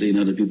 especially in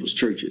other people's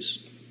churches.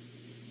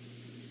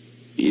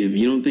 If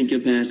you don't think your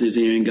pastor is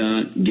hearing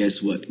God,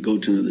 guess what? Go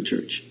to another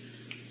church.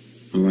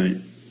 All right?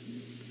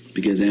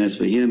 Because as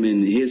for him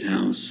in his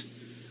house,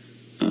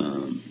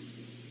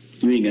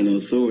 you ain't got no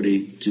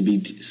authority to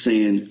be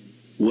saying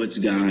what's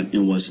God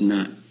and what's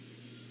not.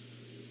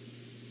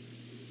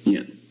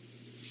 Yeah.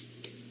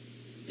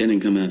 That didn't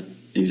come out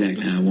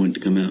exactly how I wanted to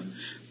come out,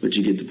 but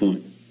you get the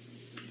point.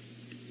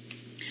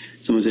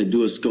 Someone said,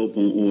 do a scope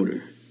on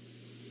order.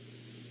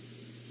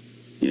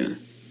 Yeah.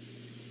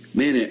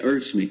 Man, that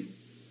irks me.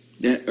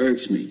 That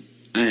irks me.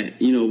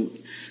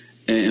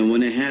 And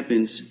when it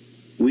happens,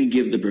 we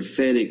give the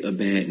prophetic a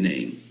bad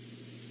name.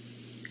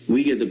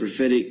 We give the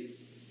prophetic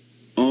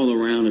all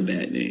around a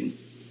bad name.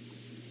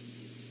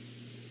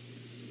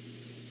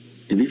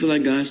 If you feel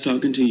like God's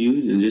talking to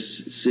you, then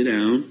just sit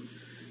down,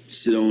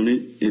 sit on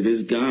it. If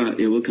it's God,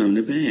 it will come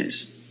to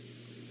pass.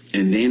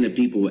 And then the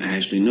people will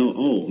actually know,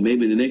 oh,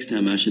 maybe the next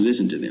time I should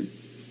listen to them.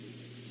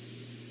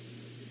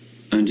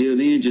 Until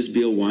then, just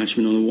be a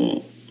watchman on the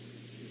wall.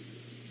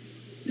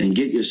 And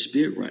get your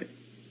spirit right.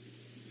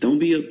 Don't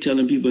be up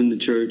telling people in the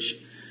church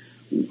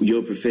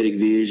your prophetic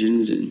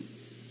visions and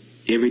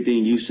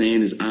everything you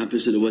saying is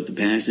opposite of what the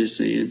pastor is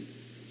saying.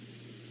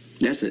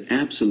 That's an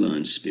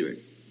Absalom spirit.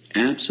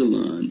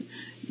 Absalom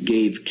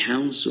gave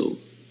counsel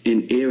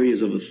in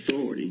areas of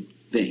authority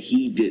that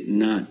he did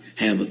not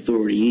have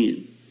authority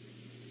in.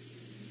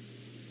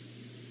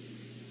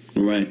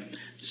 All right?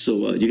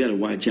 So you got to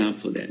watch out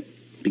for that,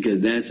 because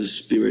that's a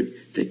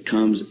spirit that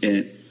comes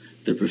at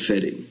the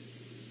prophetic.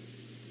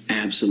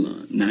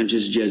 Absalom, not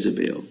just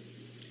Jezebel.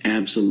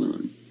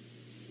 Absalom.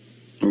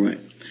 All right.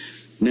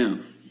 Now,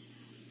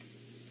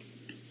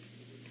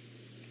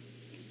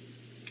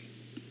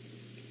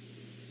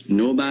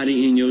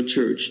 nobody in your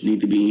church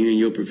need to be hearing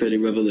your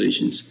prophetic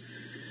revelations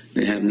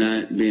that have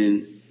not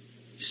been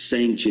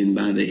sanctioned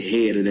by the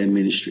head of that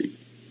ministry.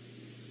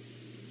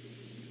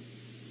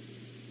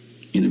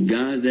 And if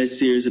God's that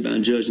serious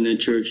about judging that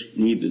church,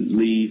 you need to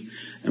leave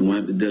and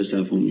wipe the dust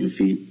off on your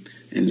feet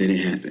and let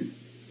it happen.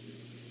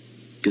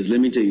 Because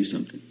let me tell you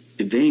something.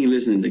 If they ain't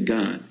listening to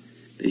God,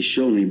 they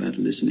surely about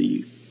to listen to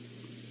you.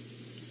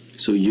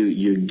 So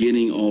you're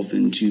getting off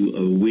into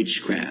a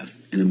witchcraft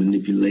and a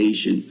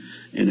manipulation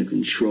and a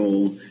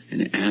control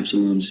and an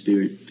Absalom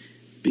spirit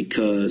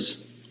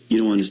because you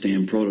don't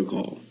understand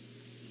protocol.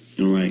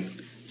 All right?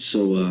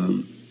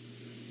 So,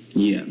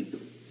 yeah.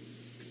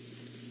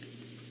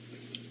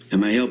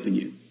 Am I helping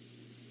you?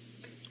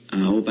 I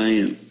hope I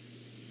am.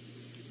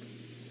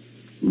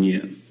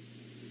 Yeah.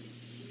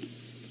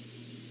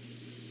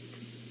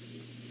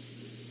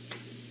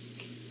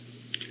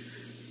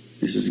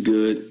 This is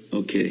good.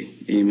 Okay.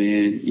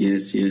 Amen.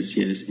 Yes, yes,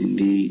 yes,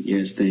 indeed.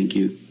 Yes, thank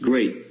you.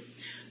 Great.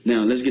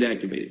 Now, let's get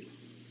activated.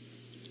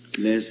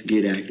 Let's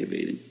get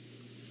activated.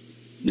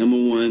 Number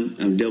one,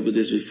 I've dealt with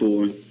this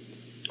before.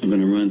 I'm going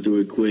to run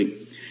through it quick.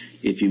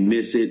 If you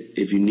miss it,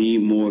 if you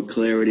need more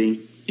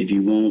clarity, if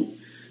you want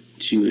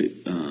to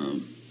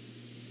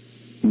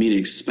me to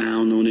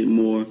expound on it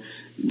more,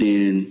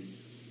 then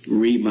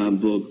read my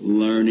book,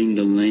 Learning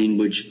the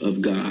Language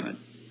of God.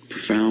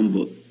 Profound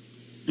book.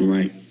 All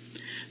right.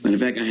 Matter of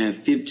fact, I have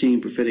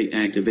 15 prophetic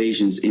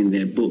activations in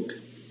that book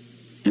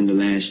in the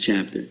last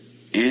chapter.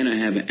 And I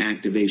have an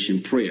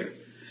activation prayer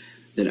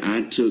that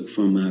I took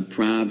from my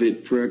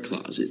private prayer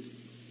closet.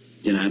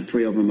 That I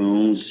pray over my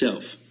own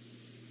self.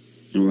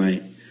 All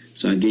right.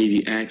 So I gave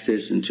you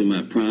access into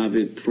my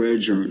private prayer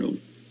journal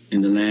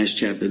in the last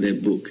chapter of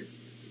that book.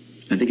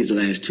 I think it's the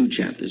last two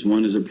chapters.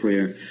 One is a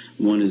prayer.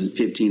 One is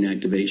 15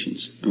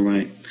 activations. All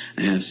right.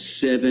 I have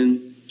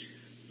 7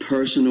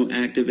 personal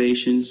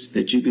activations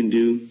that you can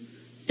do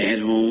at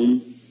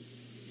home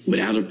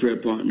without a prayer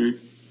partner.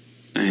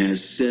 I have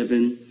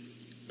 7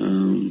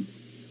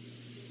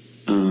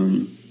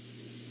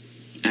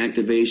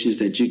 activations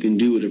that you can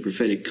do with a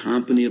prophetic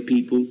company of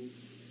people.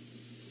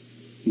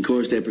 Of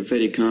course, that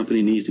prophetic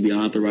company needs to be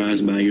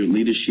authorized by your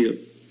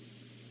leadership.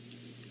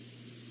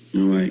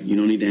 All right. You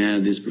don't need to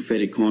have this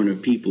prophetic corner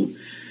of people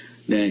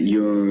that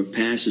your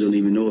pastor don't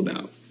even know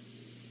about.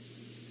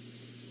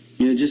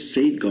 You know, just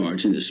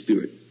safeguards in the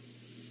spirit.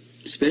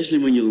 Especially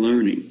when you're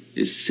learning,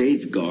 it's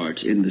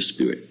safeguards in the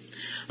spirit.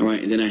 All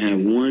right. And then I have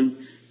 1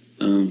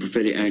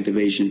 prophetic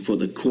activation for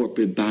the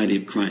corporate body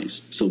of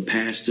Christ. So,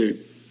 pastor,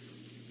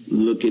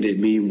 looking at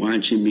me,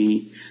 watching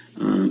me,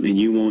 and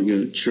you want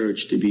your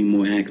church to be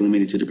more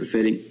acclimated to the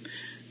prophetic,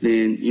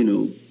 then, you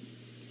know,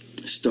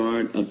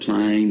 start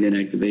applying that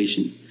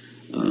activation.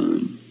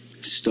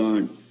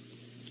 Start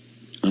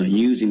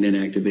using that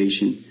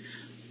activation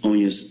on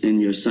in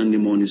your Sunday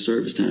morning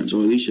service times,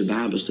 or at least your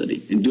Bible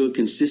study, and do it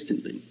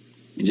consistently.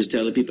 And just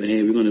tell the people,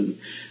 hey, we're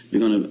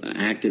gonna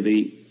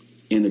activate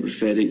in the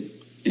prophetic,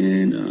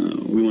 and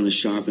we want to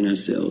sharpen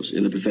ourselves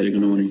in the prophetic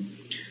anointing,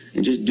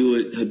 and just do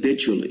it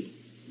habitually.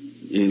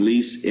 At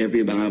least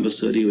every Bible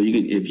study, or you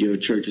can, if your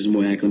church is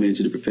more acclimated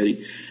to the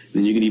prophetic,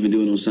 then you can even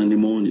do it on Sunday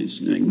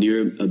mornings, like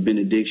near a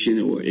benediction,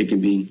 or it'll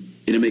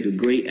make a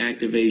great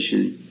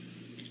activation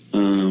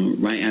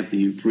right after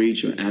you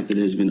preach, or after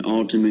there's been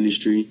altar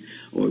ministry,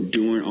 or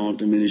during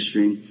altar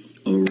ministry,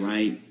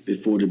 right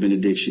before the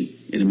benediction.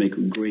 It'll make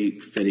a great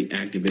prophetic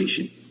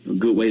activation. A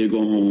good way to go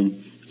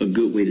home. A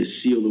good way to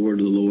seal the word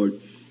of the Lord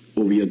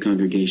over your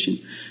congregation.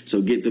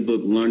 So get the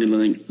book, Learning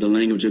the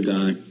Language of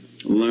God.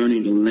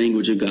 Learning the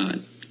Language of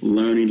God.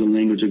 Learning the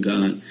Language of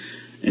God.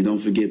 And don't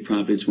forget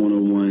Prophets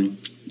 101.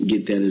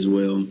 Get that as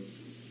well.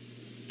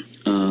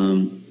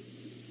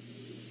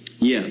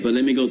 Yeah, but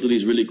let me go through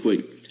these really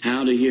quick.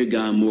 How to hear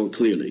God more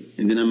clearly.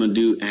 And then I'm going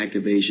to do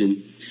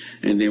activation.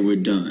 And then we're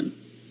done.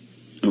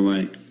 All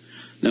right.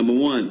 Number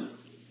one,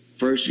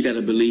 first you got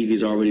to believe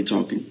he's already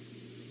talking.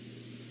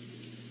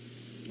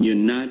 You're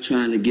not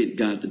trying to get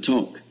God to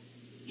talk.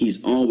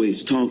 He's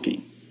always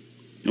talking.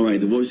 All right.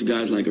 The voice of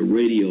God is like a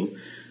radio,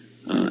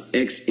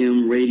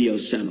 XM radio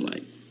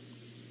satellite.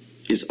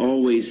 It's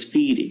always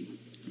feeding.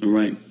 All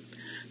right.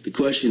 The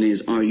question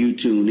is, are you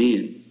tuned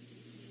in?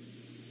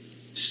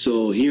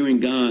 So hearing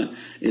God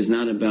is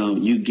not about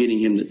you getting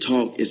him to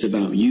talk. It's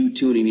about you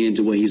tuning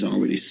into what he's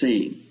already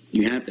saying.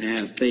 You have to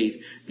have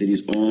faith that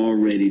he's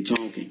already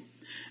talking.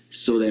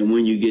 So that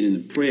when you get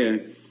into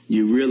prayer,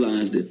 you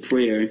realize that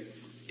prayer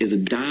is a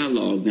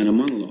dialogue, not a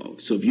monologue.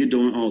 So if you're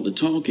doing all the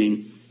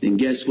talking, then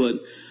guess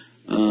what?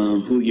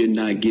 Who you're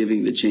not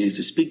giving the chance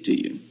to speak to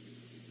you.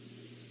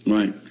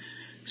 Right?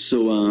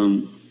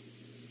 So,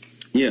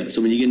 yeah,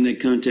 so when you get in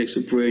that context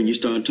of prayer and you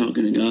start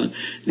talking to God,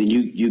 then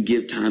you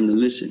give time to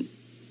listen.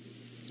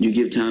 You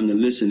give time to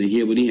listen and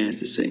hear what he has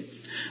to say.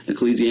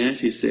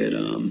 Ecclesiastes said,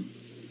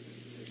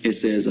 it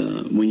says,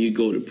 when you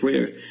go to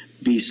prayer,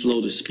 be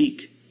slow to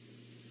speak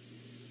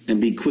and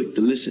be quick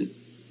to listen.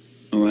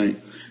 All right?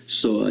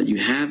 So you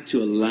have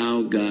to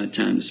allow God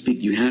time to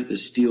speak. You have to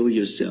still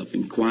yourself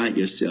and quiet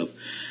yourself.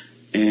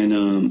 And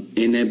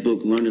in that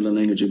book, Learning the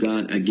Language of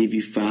God, I give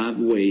you 5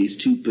 ways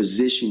to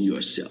position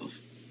yourself.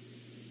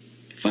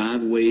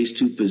 5 ways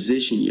to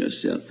position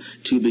yourself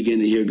to begin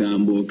to hear God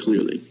more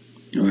clearly.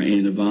 All right, and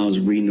it involves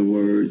reading the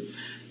word,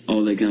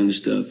 all that kind of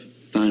stuff,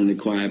 finding a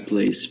quiet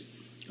place.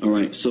 All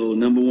right, so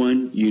number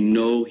 1, you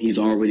know he's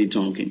already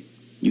talking.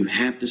 You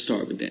have to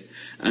start with that.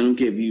 I don't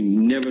care if you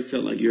never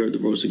felt like you heard the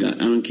voice of God.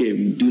 I don't care if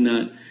you do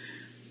not,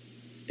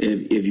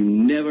 if you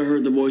never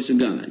heard the voice of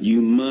God.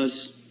 You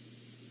must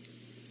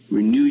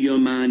renew your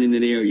mind in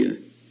that area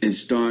and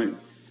start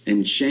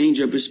and change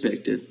your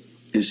perspective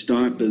and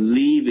start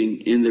believing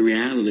in the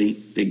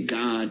reality that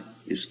God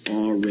is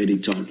already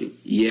talking.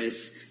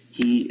 Yes,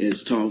 he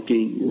is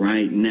talking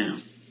right now.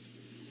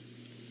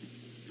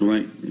 All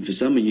right. And for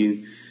some of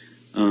you,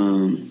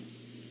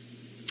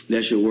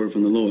 that's your word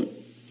from the Lord.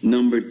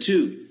 Number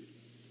 2,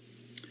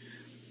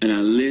 and I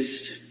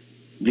list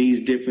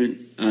these different.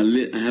 Well,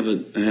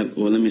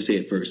 let me say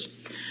it first.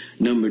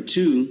 Number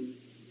 2,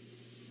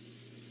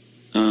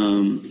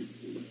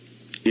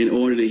 in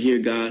order to hear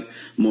God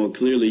more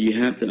clearly, you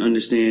have to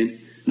understand.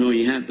 No,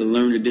 you have to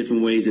learn the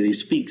different ways that he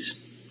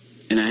speaks.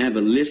 And I have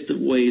a list of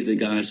ways that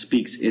God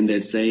speaks in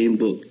that same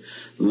book,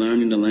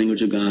 Learning the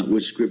Language of God,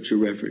 with scripture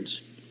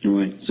reference. All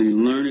right. So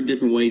you learn the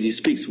different ways he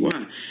speaks.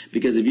 Why?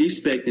 Because if you're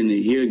expecting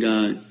to hear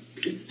God,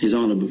 his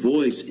audible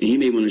voice, and he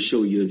may want to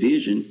show you a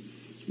vision,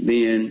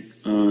 then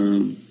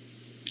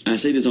I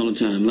say this all the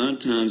time. A lot of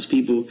times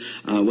people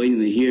are waiting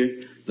to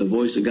hear the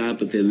voice of God,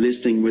 but they're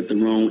listening with the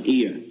wrong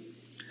ear.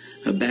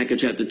 Habakkuk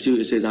chapter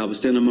 2, it says, I will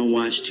stand on my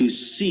watch to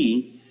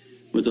see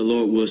what the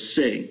Lord will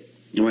say.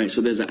 All right.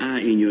 So there's an eye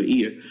in your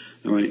ear.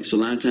 All right. So a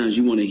lot of times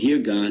you want to hear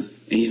God, and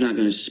he's not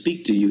going to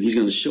speak to you. He's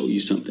going to show you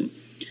something.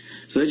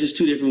 So that's just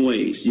 2 different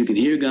ways. You can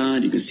hear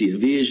God. You can see a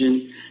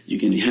vision. You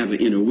can have an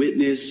inner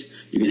witness.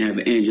 You can have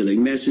an angelic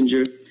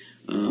messenger.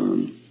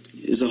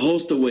 It's a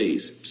host of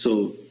ways.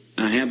 So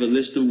I have a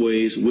list of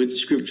ways with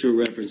scriptural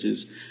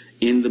references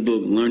in the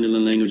book, Learning the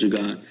Language of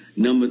God.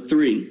 Number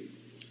 3,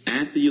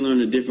 after you learn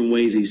the different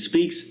ways he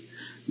speaks,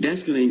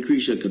 that's going to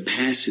increase your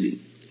capacity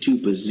to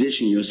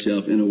position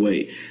yourself in a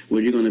way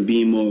where you're going to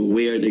be more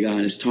aware that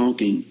God is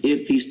talking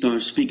if he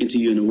starts speaking to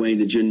you in a way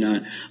that you're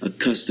not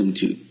accustomed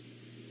to.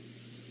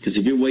 Because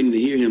if you're waiting to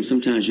hear him,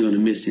 sometimes you're going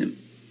to miss him.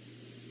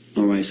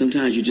 All right.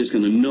 Sometimes you're just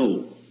going to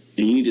know,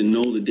 and you need to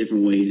know the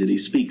different ways that he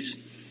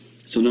speaks.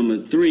 So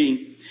number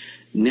 3,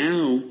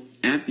 now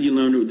after you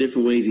learn the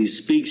different ways he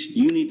speaks,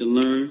 you need to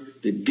learn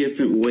the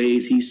different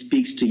ways he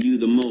speaks to you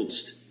the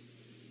most.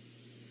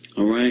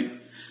 All right.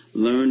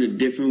 Learn the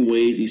different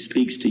ways he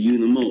speaks to you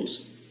the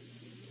most.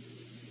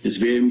 It's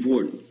very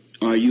important.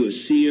 Are you a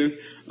seer?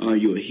 Are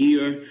you a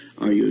hearer?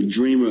 Are you a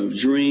dreamer of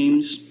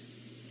dreams?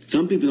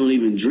 Some people don't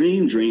even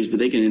dream dreams, but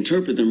they can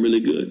interpret them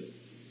really good.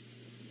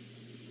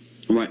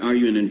 All right. Are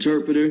you an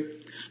interpreter?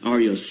 Are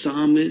you a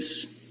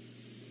psalmist?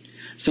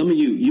 Some of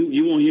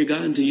you won't hear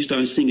God until you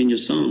start singing your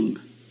song.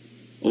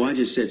 Oh, I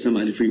just set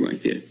somebody free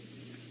right there.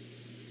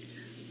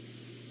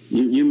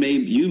 You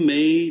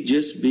may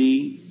just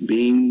be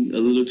being a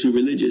little too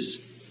religious.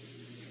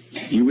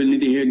 You really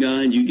need to hear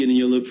God. You get in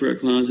your little prayer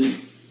closet,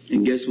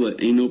 and guess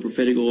what? Ain't no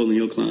prophetic oil in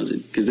your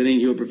closet, because that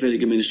ain't your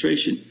prophetic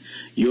administration.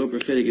 Your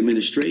prophetic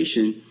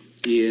administration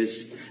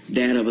is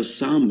that of a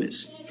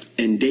psalmist,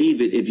 And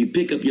David, if you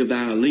pick up your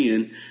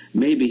violin,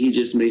 maybe he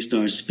just may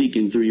start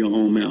speaking through your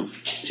own mouth.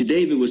 See,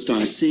 David would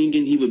start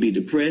singing. He would be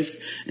depressed,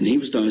 and he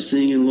would start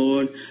singing,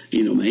 Lord,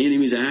 you know, my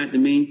enemies are after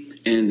me.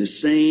 And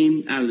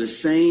out of the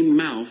same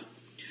mouth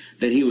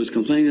that he was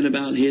complaining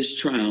about his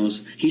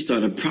trials, he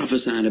started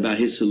prophesying about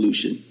his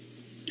solution.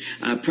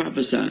 I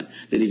prophesy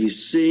that if you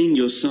sing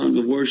your song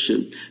of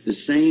worship, the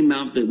same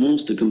mouth that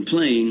wants to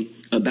complain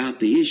about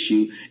the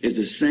issue is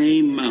the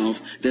same mouth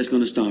that's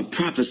going to start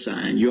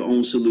prophesying your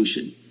own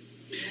solution.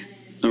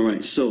 All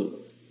right, so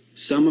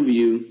some of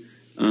you,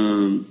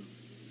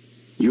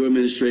 your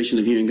administration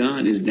of hearing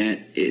God is that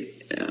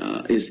it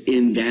is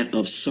in that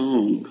of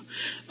song.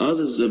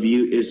 Others of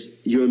you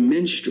is your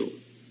minstrel.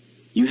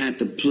 You have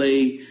to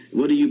play.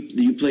 What do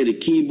you play the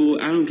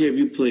keyboard? I don't care if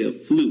you play a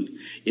flute.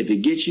 If it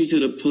gets you to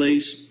the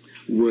place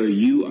where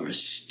you are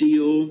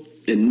still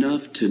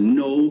enough to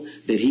know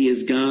that He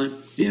is God,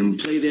 then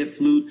play that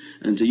flute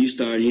until you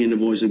start hearing the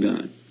voice of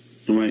God.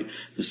 All right.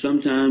 But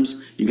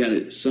sometimes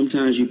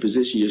you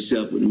position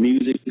yourself with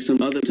music.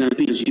 Some other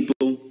times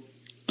people,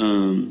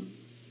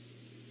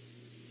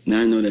 now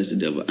I know that's the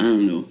devil. I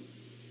don't know.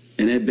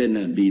 And that better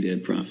not be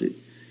that prophet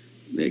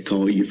that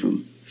call you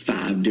from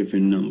 5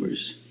 different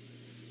numbers,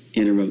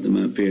 interrupting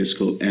my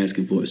Periscope,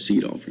 asking for a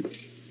seed offering.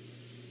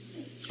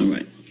 All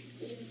right.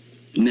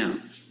 Now,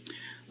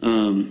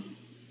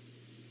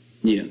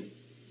 yeah.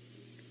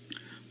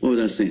 What was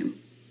I saying?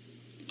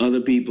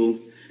 Other people,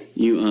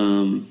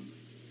 you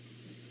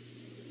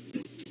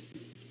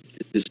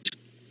just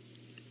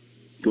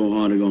go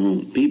hard or go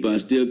home. People are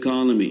still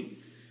calling me.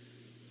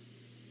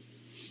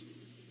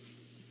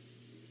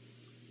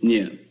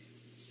 Yeah.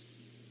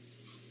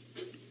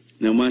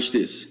 Now watch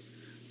this.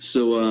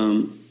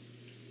 So,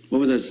 what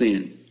was I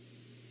saying?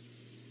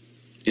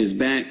 It's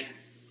back.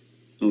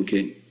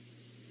 Okay.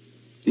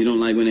 You don't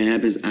like when it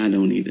happens? I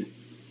don't either.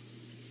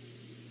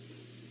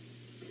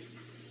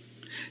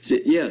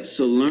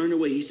 So learn the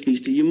way He speaks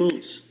to you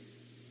most.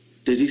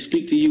 Does He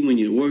speak to you when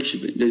you're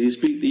worshiping? Does He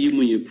speak to you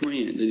when you're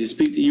praying? Does He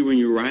speak to you when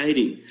you're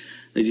writing?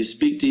 Does He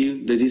speak to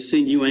you? Does He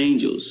send you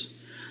angels?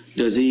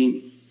 Does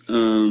He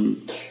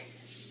hold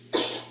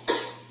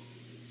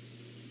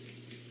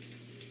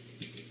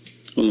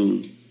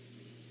on.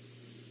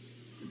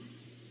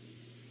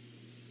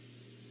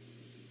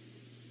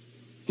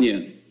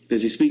 Yeah.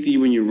 Does He speak to you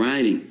when you're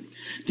writing?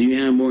 Do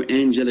you have more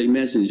angelic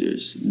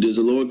messengers? Does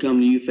the Lord come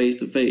to you face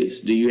to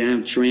face? Do you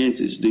have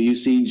trances? Do you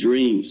see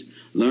dreams?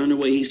 Learn the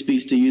way He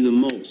speaks to you the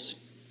most.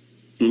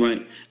 All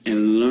right?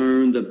 And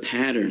learn the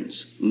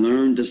patterns.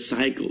 Learn the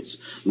cycles.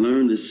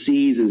 Learn the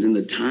seasons and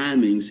the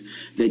timings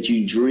that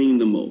you dream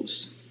the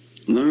most.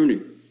 Learn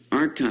it.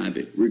 Archive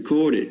it.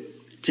 Record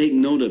it. Take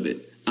note of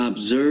it.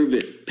 Observe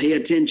it. Pay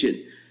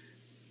attention.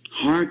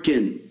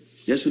 Hearken.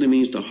 That's what it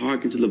means to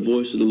hearken to the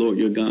voice of the Lord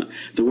your God.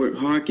 The word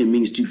hearken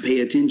means to pay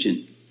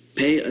attention.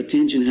 Pay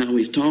attention how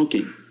He's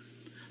talking.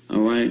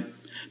 All right?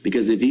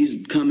 Because if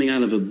He's coming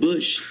out of a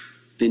bush,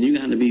 then you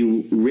got to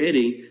be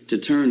ready to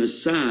turn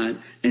aside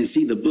and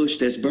see the bush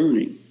that's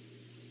burning.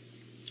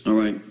 All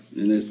right?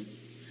 And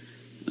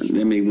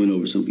that may went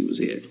over some people's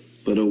head.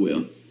 But oh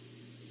well.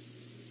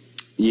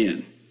 Yeah.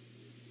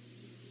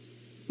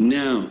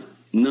 Now,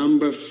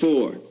 number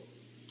 4.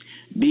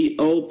 Be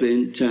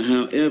open to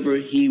however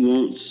He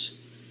wants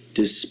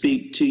to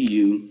speak to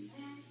you,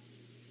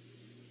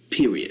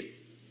 period.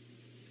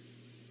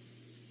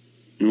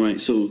 All right,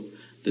 so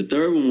the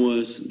third one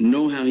was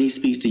know how He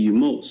speaks to you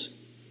most.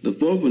 The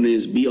fourth one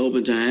is be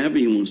open to however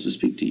He wants to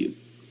speak to you.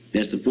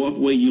 That's the fourth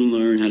way you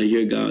learn how to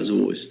hear God's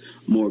voice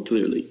more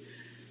clearly.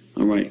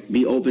 All right,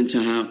 be open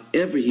to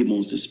however He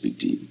wants to speak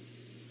to you.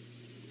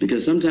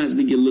 Because sometimes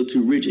we get a little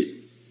too rigid.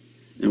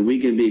 And we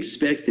can be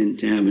expecting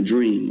to have a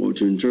dream or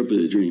to interpret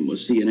a dream or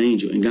see an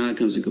angel. And God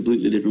comes a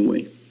completely different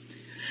way.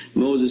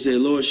 Moses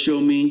said, Lord, show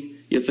me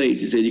your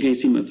face. He said, you can't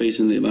see my face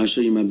and live. I'll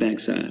show you my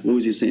backside. What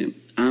was He saying?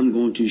 I'm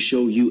going to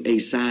show you a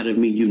side of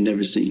me you've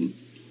never seen.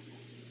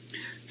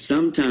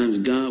 Sometimes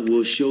God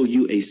will show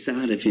you a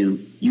side of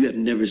Him you have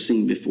never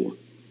seen before.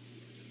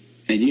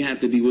 And you have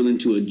to be willing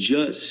to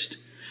adjust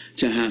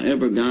to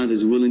however God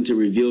is willing to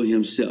reveal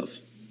Himself.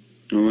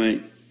 All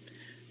right?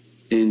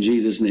 In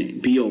Jesus' name,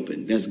 be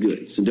open. That's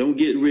good. So don't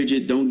get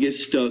rigid. Don't get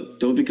stuck.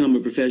 Don't become a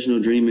professional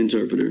dream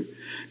interpreter.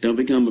 Don't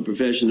become a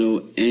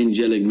professional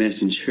angelic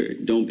messenger.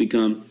 Don't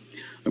become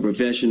a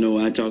professional,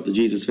 I talk to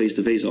Jesus face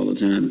to face all the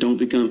time. Don't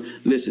become,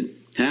 listen,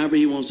 however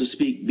He wants to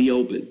speak, be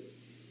open.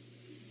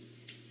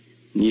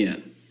 Yeah.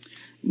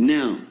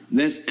 Now,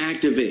 let's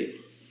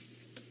activate.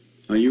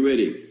 Are you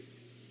ready?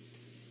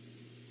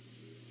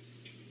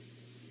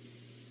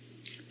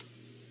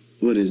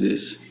 What is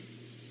this?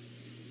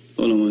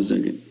 Hold on one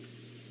second.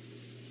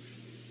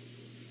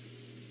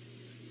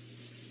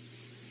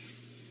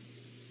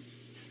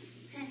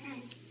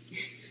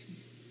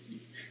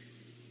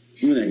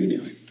 What are you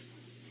doing?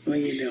 What are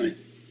you doing?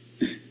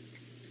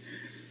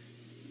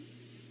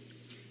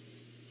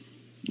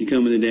 You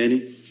coming to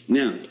Daddy?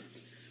 Now,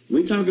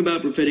 we talk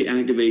about prophetic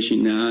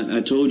activation. Now,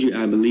 I told you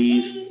I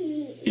believe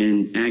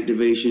in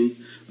activation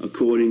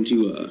according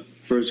to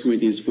 1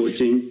 Corinthians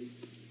 14.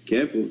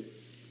 Careful.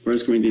 1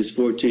 Corinthians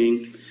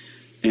 14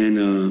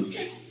 and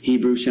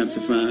Hebrews chapter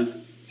 5.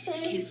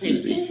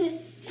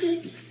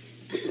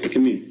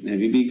 Come here. Now, if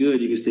you be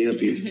good, you can stay up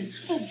here.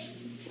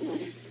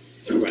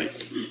 All right.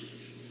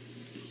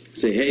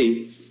 Say,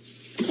 hey.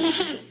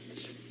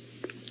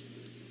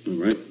 All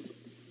right.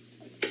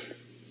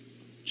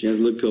 She has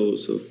a little cold,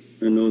 so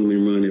her nose may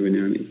run every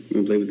now and then. You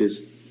want to play with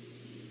this?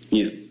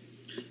 Yeah.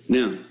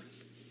 Now,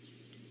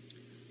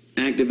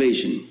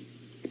 activation.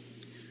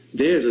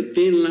 There's a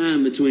thin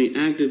line between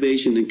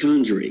activation and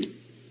conjuring.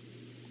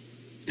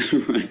 All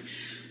right.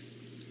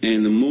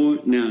 And the more,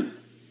 now,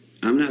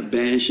 I'm not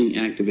bashing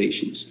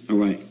activations. All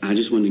right. I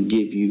just want to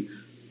give you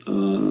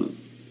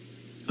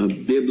a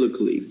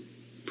biblically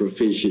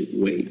proficient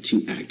way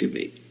to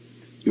activate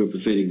your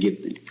prophetic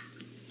gifting.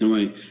 All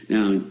right.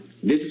 Now,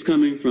 this is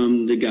coming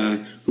from the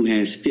guy who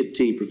has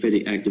 15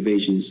 prophetic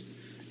activations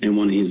in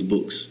one of his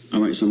books.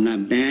 All right. So I'm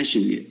not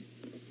bashing it.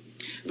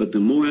 But the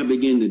more I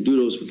begin to do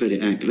those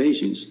prophetic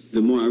activations,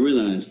 the more I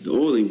realized the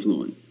oil ain't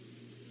flowing.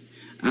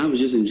 I was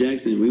just in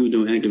Jackson. We were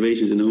doing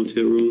activations in the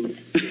hotel room.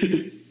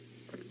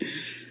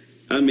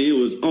 I mean, it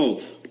was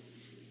off.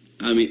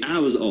 I mean, I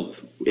was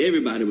off.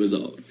 Everybody was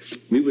off.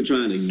 We were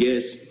trying to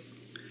guess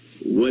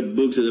what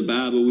books of the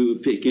Bible we were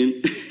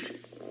picking.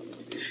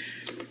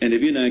 And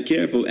if you're not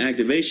careful,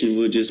 activation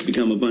will just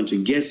become a bunch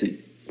of guessing.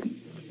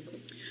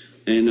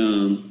 And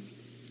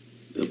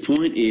the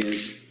point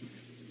is,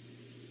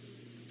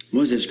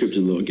 what's that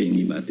scripture the Lord gave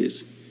me about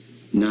this?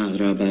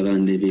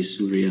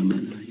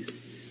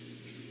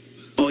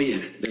 Oh,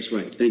 yeah, that's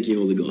right. Thank you,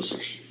 Holy Ghost.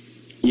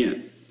 Yeah.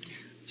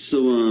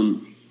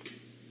 So,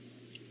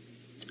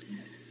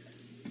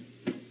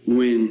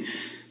 when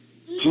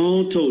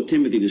Paul told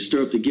Timothy to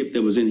stir up the gift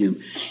that was in him,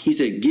 he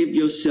said, give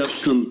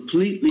yourself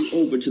completely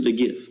over to the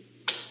gift.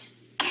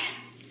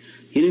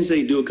 He didn't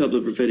say do a couple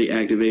of prophetic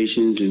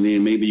activations and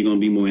then maybe you're going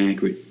to be more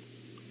accurate.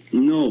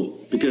 No,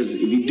 because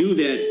if you do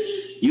that,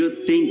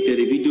 you'll think that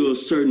if you do a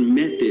certain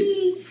method,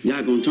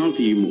 God going to talk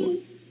to you more.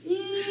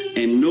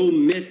 And no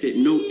method,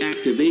 no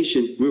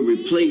activation will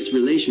replace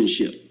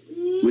relationship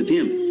with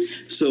him.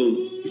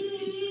 So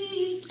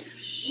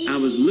I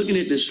was looking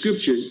at the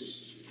scripture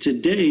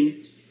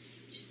today.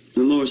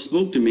 The Lord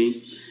spoke to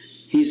me.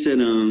 He said,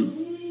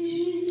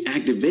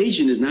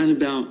 activation is not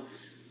about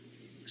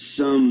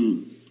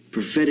some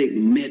prophetic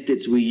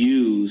methods we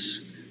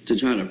use to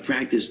try to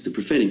practice the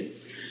prophetic.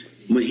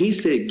 When he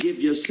said, give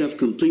yourself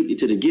completely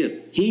to the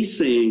gift, he's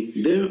saying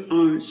there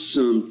are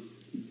some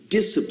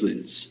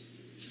disciplines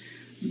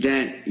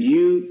that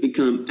you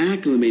become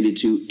acclimated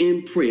to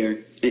in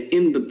prayer and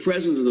in the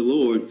presence of the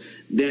Lord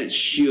that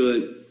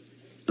should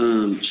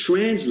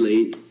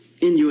translate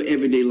in your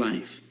everyday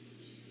life.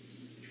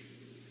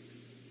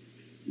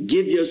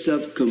 Give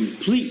yourself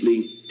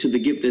completely to the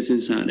gift that's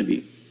inside of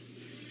you.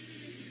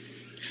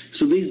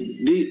 So these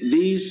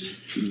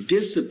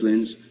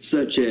disciplines,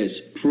 such as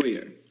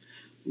prayer,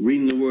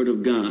 reading the Word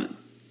of God,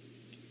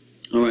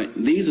 all right,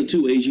 these are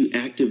two ways you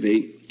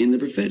activate in the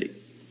prophetic.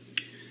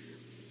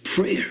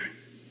 Prayer.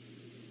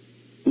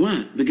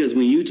 Why? Because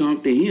when you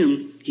talk to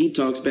him, he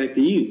talks back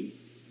to you.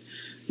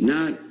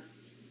 Not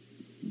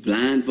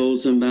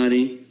blindfold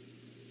somebody.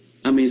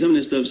 I mean, some of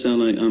this stuff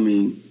sound like,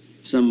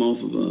 something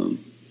off of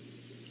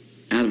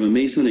out of a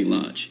Masonic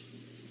lodge.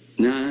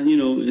 Nah, you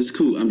know, it's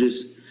cool.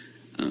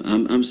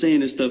 I'm saying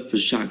this stuff for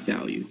shock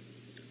value.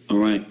 All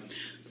right.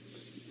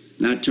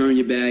 Not turn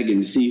your back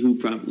and see who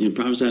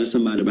prophesy to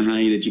somebody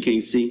behind you that you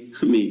can't see.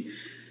 I mean,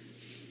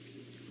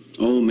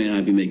 oh man,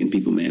 I'd be making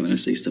people mad when I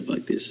say stuff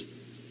like this.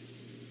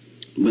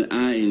 But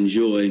I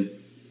enjoy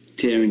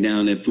tearing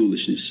down that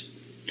foolishness.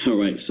 All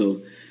right,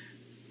 so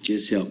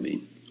just help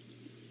me.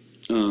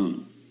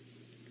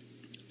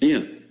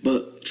 Yeah,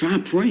 but try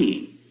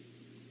praying.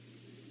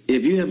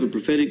 If you have a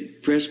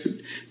prophetic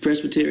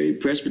presbytery,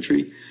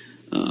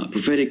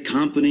 prophetic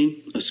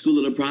company, a school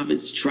of the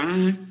prophets,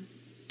 try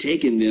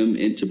taking them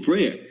into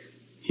prayer.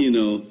 You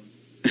know,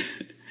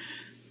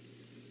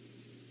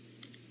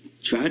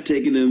 try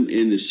taking them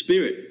in the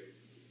spirit.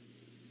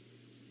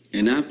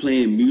 And not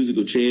playing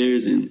musical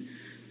chairs and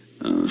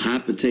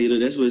hot potato.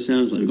 That's what it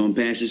sounds like. You're going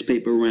to pass this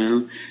paper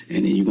around,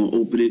 and then you're going to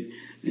open it,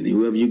 and then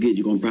whoever you get,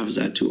 you're going to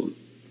prophesy to them.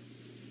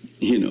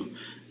 You know,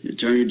 you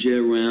turn your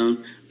chair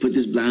around, put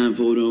this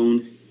blindfold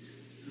on.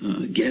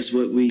 Guess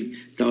what we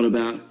thought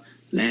about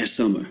last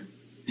summer?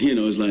 You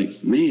know, it's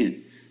like,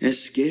 man, that's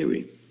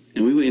scary.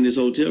 And we were in this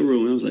hotel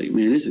room, and I was like,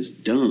 man, this is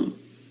dumb.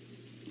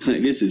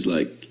 Like, this is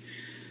like,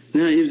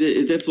 now,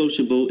 if that floats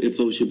your boat, it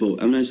floats your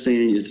boat. I'm not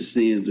saying it's a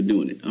sin for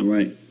doing it, all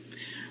right?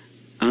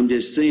 I'm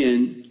just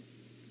saying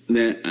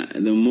that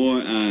the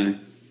more I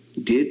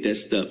did that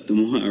stuff, the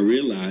more I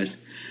realized.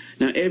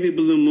 Now, every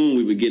blue moon,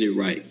 we would get it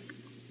right.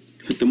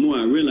 But the more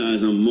I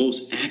realize I'm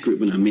most accurate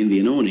when I'm in the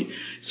anointing.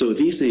 So if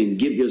he's saying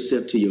give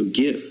yourself to your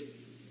gift,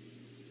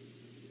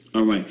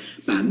 all right,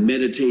 by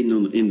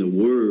meditating in the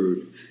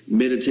word,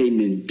 meditating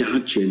in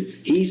doctrine,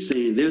 he's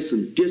saying there's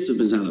some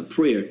disciplines out of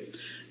prayer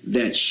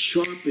that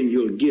sharpen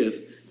your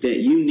gift that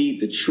you need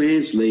to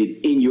translate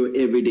in your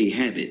everyday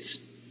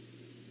habits.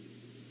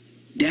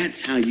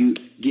 That's how you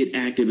get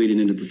activated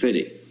in the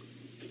prophetic.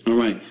 All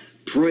right,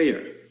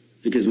 prayer.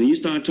 Because when you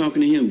start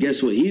talking to him,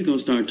 guess what? He's going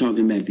to start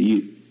talking back to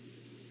you.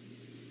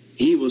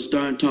 He will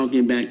start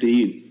talking back to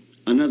you.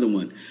 Another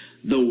one,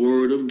 the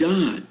word of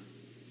God.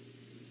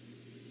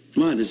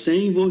 Wow, the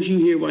same voice you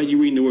hear while you're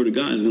reading the word of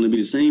God is going to be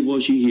the same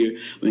voice you hear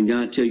when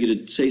God tells you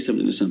to say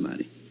something to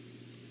somebody.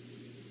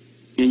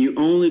 And you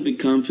only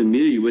become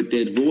familiar with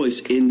that voice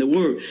in the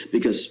word,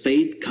 because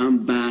faith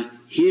comes by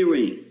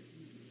hearing.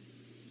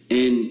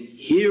 And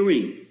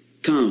hearing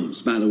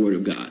comes by the word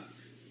of God.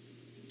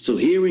 So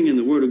hearing and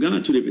the word of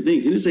God, two different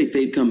things. He didn't say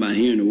faith come by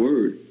hearing the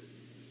word.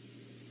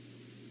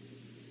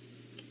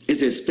 It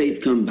says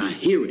faith come by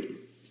hearing.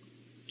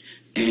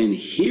 And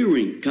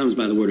hearing comes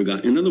by the word of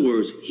God. In other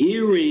words,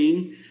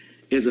 hearing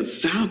is a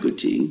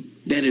faculty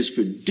that is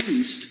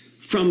produced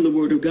from the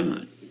word of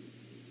God.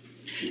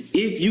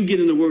 If you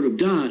get in the word of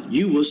God,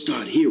 you will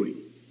start hearing.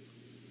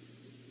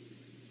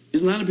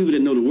 There's a lot of people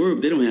that know the word,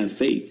 but they don't have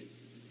faith.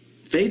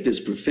 Faith is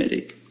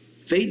prophetic.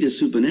 Faith is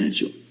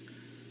supernatural.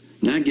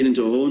 Now I get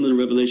into a whole other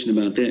revelation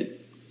about that.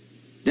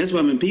 That's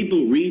why when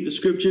people read the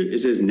scripture, it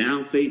says,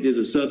 now faith is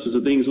a substance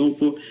of things hoped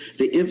for.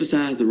 They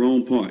emphasize the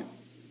wrong part.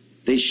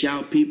 They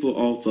shout people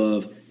off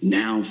of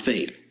now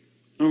faith.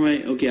 All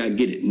right, okay, I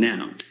get it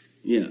now.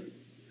 Yeah.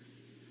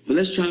 But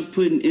let's try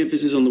putting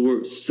emphasis on the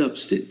word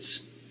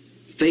substance.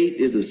 Faith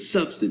is the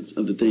substance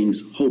of the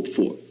things hoped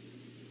for.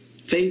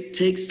 Faith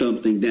takes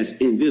something that's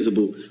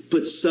invisible,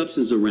 puts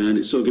substance around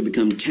it so it can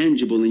become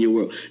tangible in your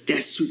world.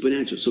 That's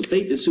supernatural. So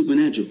faith is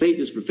supernatural. Faith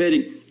is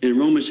prophetic. In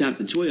Romans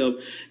chapter 12,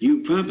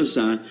 you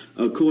prophesy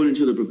according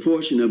to the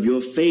proportion of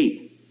your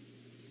faith.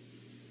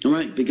 All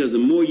right? Because the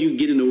more you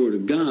get in the word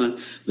of God,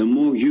 the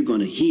more you're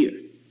going to hear.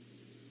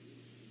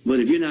 But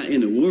if you're not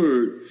in the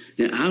word,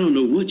 then I don't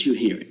know what you're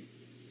hearing.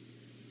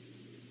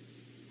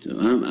 So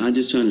I'm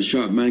just trying to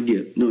sharpen my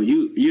gift. No,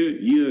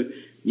 you're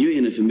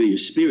in a familiar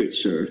spirit,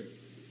 sir.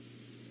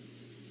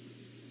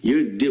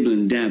 You're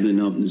dibbling,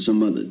 dabbling off into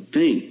some other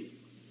thing.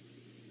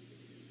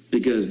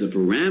 Because the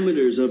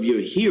parameters of your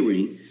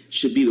hearing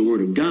should be the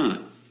word of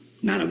God.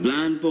 Not a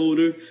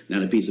blindfolder,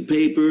 not a piece of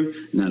paper,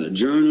 not a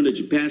journal that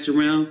you pass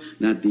around,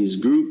 not these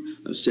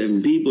group of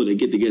 7 people that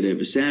get together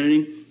every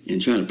Saturday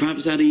and try to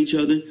prophesy to each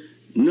other.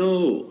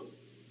 No.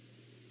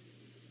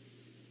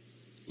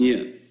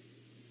 Yeah.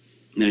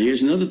 Now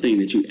here's another thing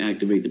that you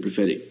activate the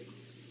prophetic.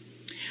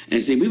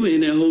 And see, we were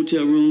in that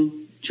hotel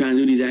room trying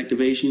to do these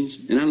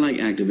activations, and I like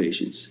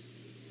activations.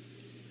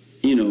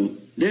 You know,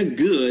 they're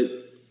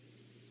good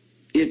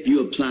if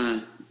you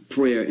apply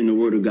prayer and the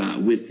word of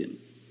God with them.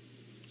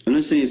 I'm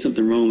not saying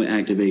something wrong with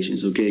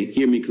activations, okay?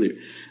 Hear me clear.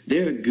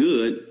 They're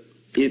good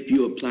if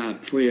you apply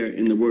prayer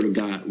and the word of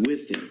God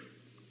with them.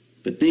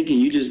 But thinking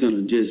you're just going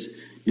to just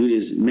do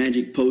this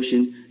magic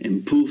potion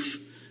and poof,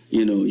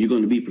 you know, you're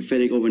going to be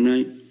prophetic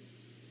overnight.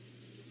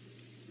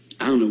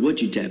 I don't know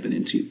what you're tapping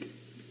into.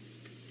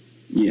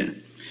 Yeah.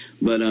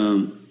 But,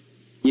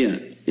 yeah,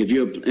 if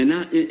you're, and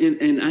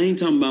I ain't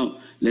talking about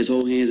let's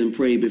hold hands and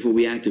pray before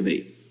we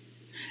activate.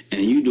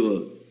 And you do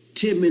a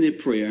 10-minute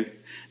prayer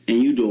and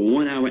you do a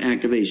 1-hour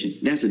activation.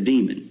 That's a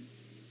demon.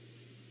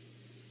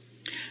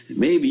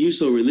 Maybe you're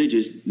so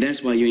religious,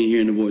 that's why you ain't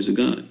hearing the voice of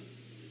God.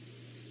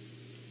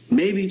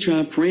 Maybe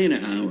try praying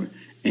an hour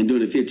and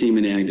doing a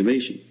 15-minute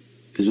activation.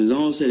 Because when it's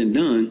all said and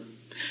done,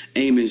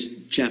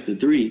 Amos chapter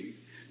 3,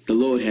 the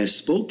Lord has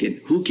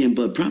spoken. Who can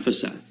but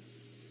prophesy?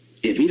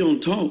 If he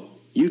don't talk,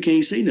 you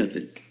can't say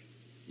nothing.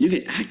 You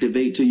can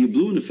activate till you're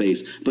blue in the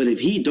face. But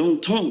if he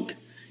don't talk,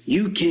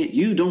 you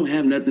don't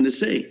have nothing to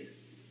say.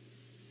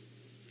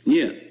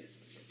 Yeah.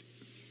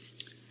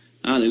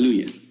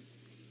 Hallelujah.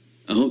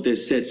 I hope that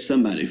sets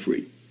somebody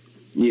free.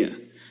 Yeah.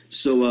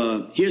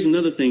 So here's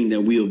another thing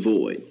that we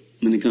avoid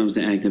when it comes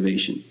to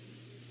activation.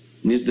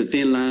 And this is the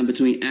thin line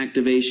between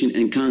activation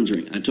and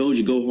conjuring. I told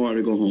you go hard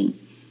or go home.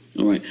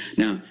 All right.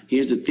 Now,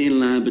 here's the thin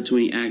line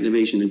between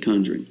activation and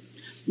conjuring.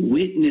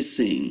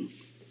 Witnessing.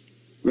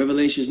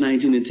 Revelations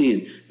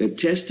 19:10. The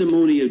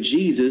testimony of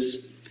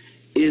Jesus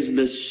is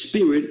the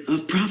spirit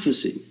of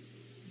prophecy.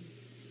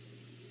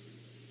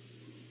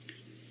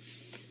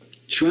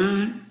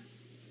 Try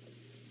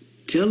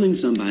telling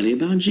somebody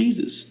about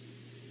Jesus.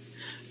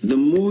 The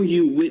more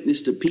you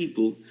witness to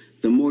people,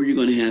 the more you're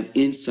going to have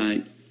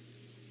insight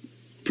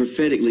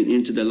prophetically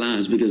into their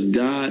lives, because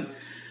God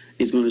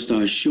is going to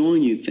start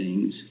showing you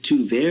things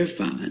to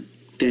verify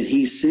that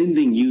he's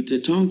sending you to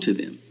talk to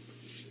them.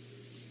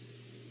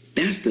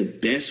 That's the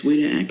best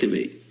way to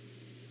activate.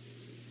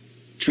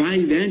 Try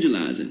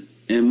evangelizing.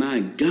 And my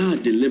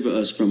God, deliver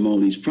us from all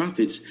these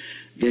prophets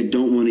that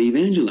don't want to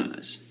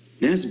evangelize.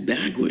 That's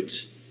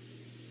backwards.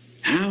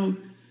 How?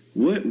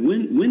 What?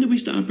 When did we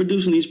start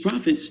producing these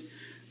prophets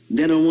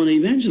that don't want to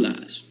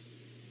evangelize?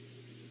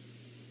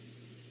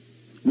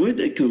 Where'd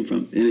that come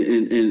from?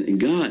 And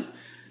God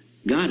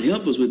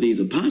help us with these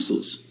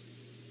apostles.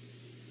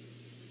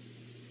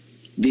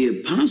 The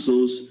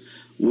apostles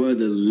were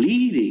the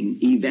leading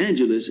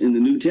evangelists in the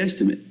New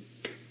Testament.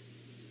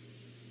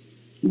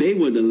 They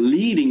were the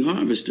leading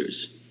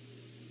harvesters.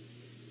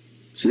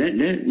 So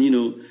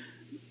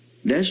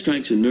that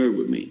strikes a nerve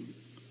with me.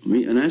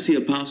 And I see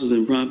apostles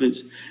and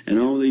prophets, and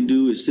all they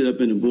do is sit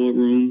up in the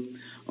boardroom.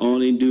 All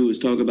they do is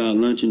talk about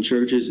lunch in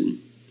churches, and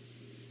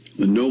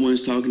when no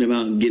one's talking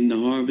about getting the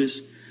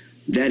harvest,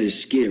 that is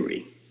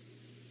scary.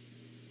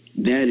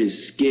 That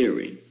is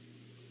scary.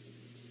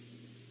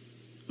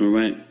 All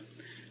right.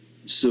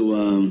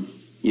 So,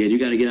 yeah, you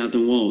got to get out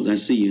the walls. I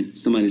see you.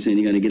 Somebody saying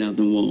you got to get out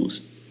the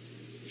walls.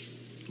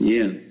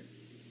 Yeah.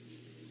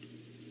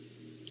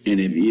 And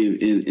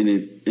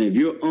if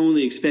you're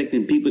only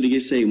expecting people to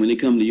get saved when they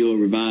come to your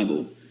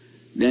revival,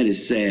 that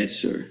is sad,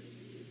 sir.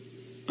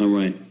 All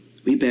right.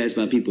 We pass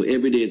by people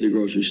every day at the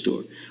grocery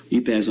store. We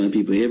pass by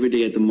people every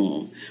day at the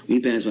mall. We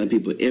pass by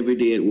people every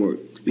day at work.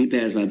 We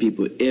pass by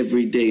people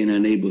every day in our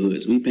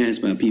neighborhoods. We pass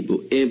by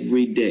people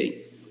every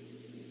day.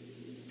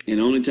 And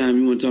the only time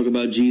you want to talk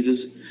about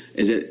Jesus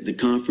is at the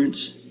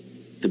conference,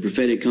 the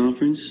prophetic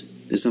conference.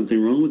 There's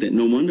something wrong with that.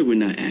 No wonder we're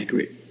not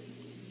accurate.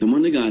 No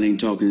wonder God ain't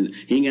talking.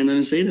 He ain't got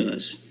nothing to say to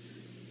us.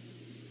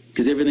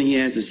 Because everything he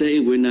has to say,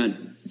 we're not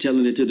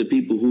telling it to the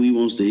people who he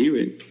wants to hear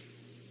it.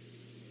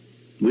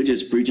 We're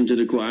just preaching to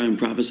the choir and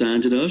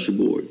prophesying to the usher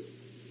board.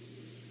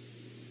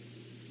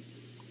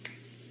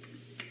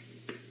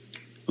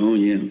 Oh,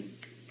 yeah.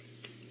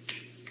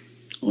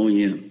 Oh,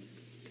 yeah.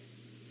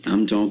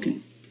 I'm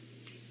talking.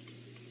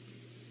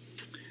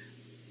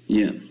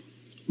 Yeah.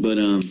 But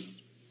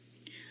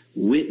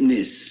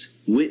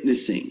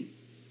witnessing.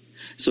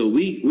 So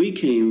we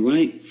came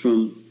right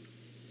from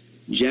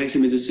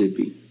Jackson,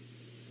 Mississippi,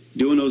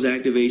 doing those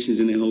activations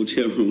in the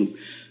hotel room,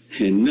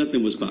 and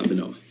nothing was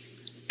popping off.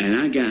 And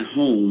I got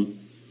home,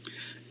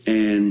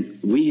 and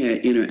we had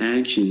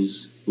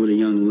interactions with a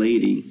young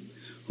lady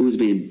who was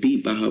being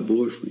beat by her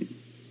boyfriend.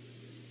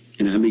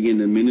 And I began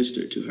to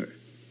minister to her.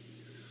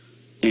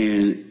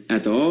 And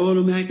after all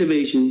them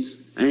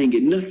activations, I ain't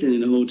get nothing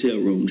in the hotel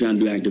room trying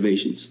to do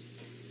activations.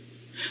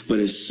 But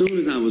as soon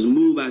as I was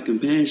moved by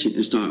compassion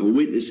and started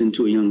witnessing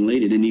to a young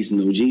lady that needs to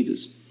know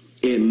Jesus,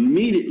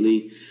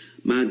 immediately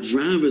my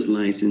driver's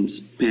license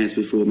passed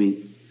before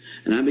me.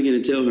 And I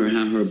began to tell her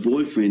how her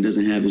boyfriend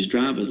doesn't have his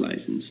driver's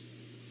license,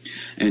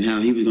 and how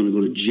he was going to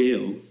go to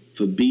jail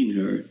for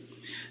beating her,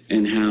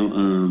 and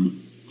how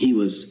he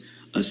was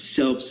a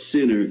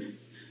self-centered,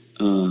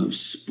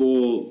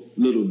 spoiled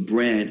little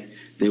brat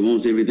that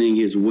wants everything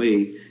his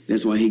way.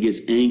 That's why he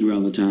gets angry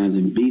all the time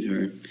and beat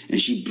her.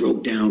 And she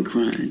broke down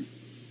crying.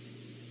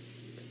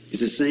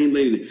 It's the same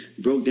lady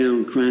that broke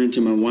down crying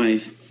to my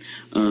wife,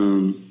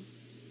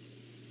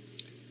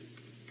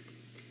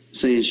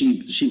 saying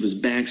she was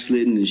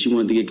backslidden and she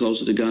wanted to get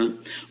closer to God.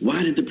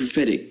 Why did the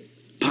prophetic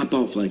pop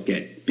off like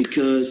that?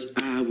 Because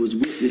I was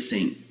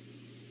witnessing.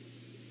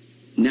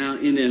 Now,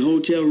 in that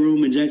hotel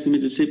room in Jackson,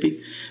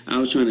 Mississippi, I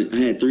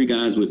had 3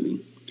 guys with me.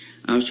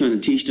 I was trying to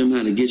teach them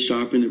how to get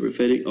sharp in the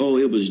prophetic. Oh,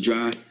 it was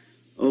dry.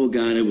 Oh,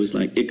 God, it was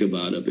like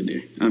Ichabod up in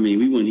there. I mean,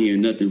 we weren't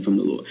hearing nothing from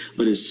the Lord.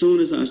 But as soon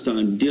as I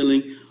started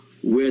dealing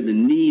where the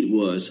need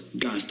was,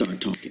 God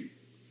started talking.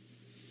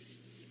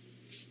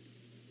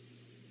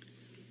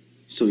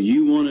 So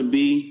you want to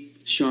be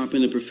sharp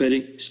in the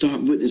prophetic?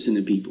 Start witnessing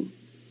to people.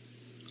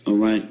 All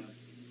right?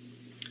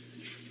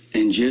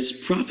 And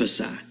just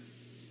prophesy.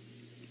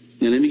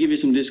 Now, let me give you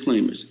some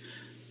disclaimers.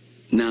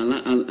 Now,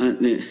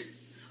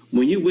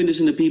 when you're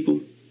witnessing to people,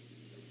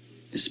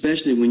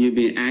 especially when you're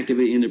being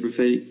activated in the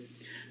prophetic,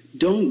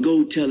 don't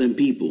go telling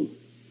people,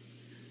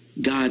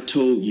 God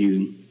told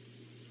you.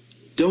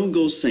 Don't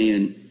go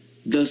saying,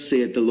 thus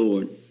saith the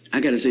Lord. I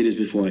got to say this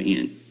before I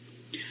end.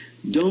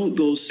 Don't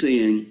go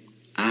saying,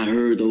 I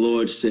heard the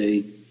Lord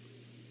say.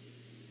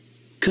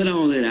 Cut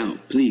all that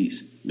out,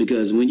 please.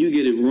 Because when you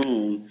get it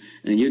wrong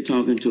and you're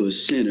talking to a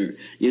sinner,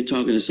 you're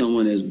talking to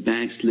someone that's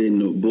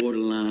backslidden or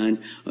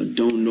borderline or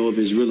don't know if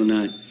it's real or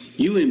not,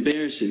 you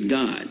embarrassing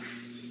God.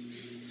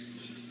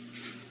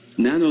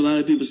 Now I know a lot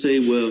of people say,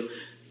 well,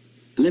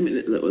 let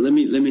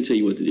me tell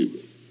you what to do.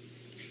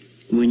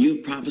 When you're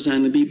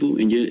prophesying to people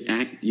and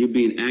you're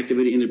being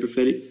activated in the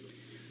prophetic,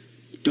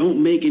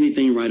 don't make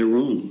anything right or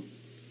wrong.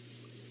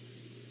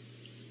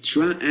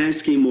 Try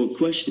asking more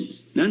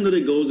questions. Now I know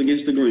that goes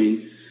against the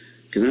grain,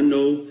 because I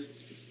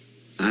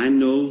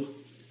know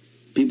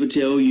people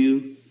tell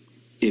you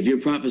if you're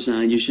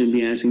prophesying, you shouldn't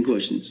be asking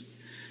questions.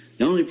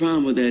 The only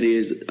problem with that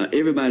is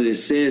everybody that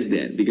says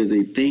that because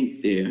they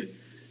think they're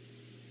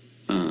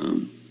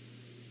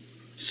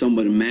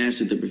somebody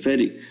mastered the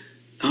prophetic.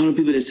 All the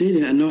people that say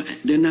that, I know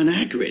they're not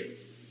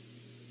accurate.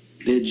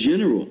 They're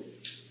general.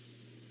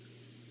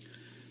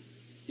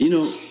 You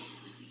know,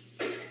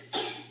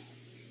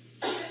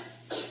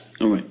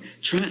 all right,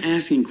 try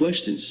asking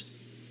questions.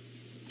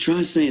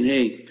 Try saying,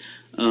 hey,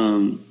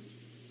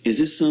 is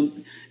this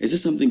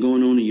something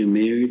going on in your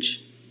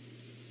marriage?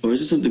 Or is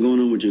there something going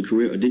on with your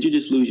career? Or did you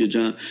just lose your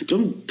job?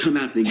 Don't come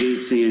out the gate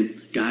saying,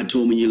 God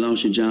told me you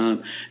lost your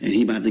job and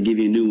he about to give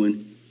you a new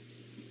one.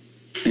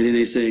 And then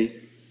they say,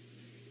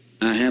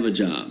 I have a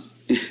job.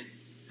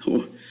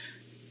 Or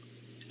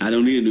I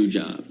don't need a new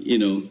job, you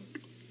know.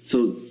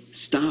 So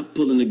stop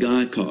pulling the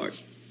God card.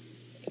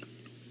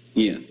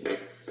 Yeah.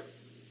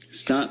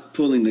 Stop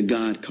pulling the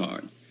God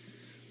card.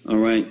 All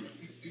right.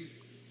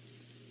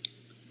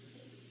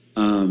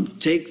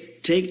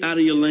 Take out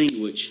of your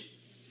language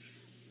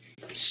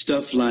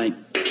stuff like,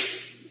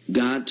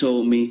 God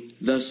told me,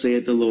 thus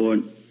saith the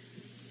Lord.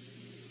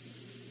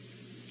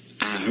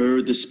 I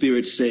heard the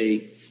Spirit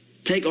say.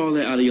 Take all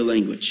that out of your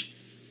language.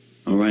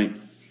 All right?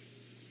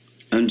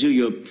 Until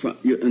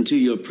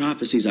your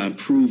prophecies are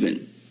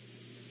proven.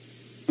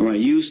 All right?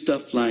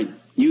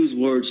 Use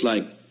words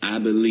like, I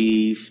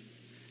believe,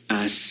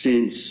 I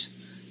sense.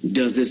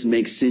 Does this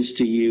make sense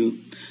to you?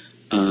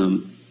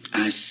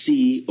 I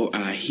see or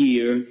I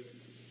hear.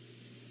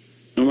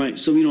 All right?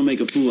 So we don't make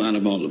a fool out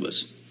of all of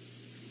us.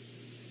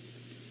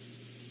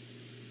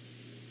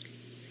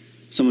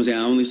 Someone say, I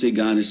only say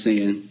God is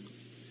saying.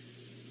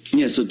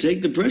 Yeah, so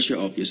take the pressure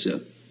off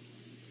yourself.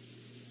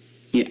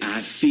 Yeah,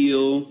 I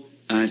feel,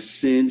 I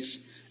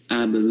sense,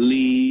 I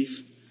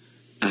believe,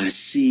 I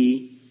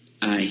see,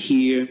 I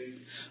hear.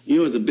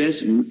 You know, the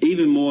best,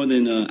 even more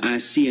than I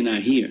see and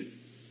I hear.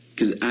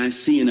 Because I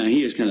see and I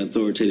hear is kind of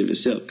authoritative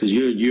itself. Because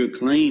you're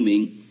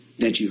claiming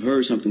that you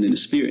heard something in the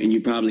Spirit and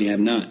you probably have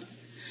not.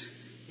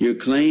 You're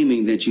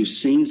claiming that you've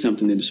seen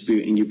something in the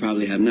Spirit and you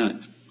probably have not.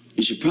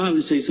 You should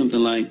probably say something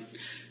like,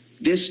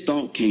 this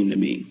thought came to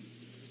me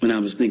when I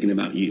was thinking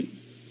about you.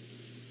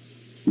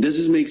 Does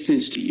this make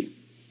sense to you?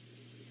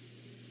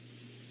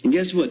 And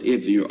guess what?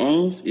 If you're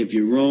off, if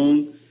you're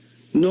wrong,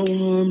 no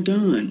harm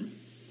done.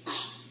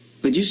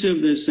 But you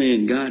sit there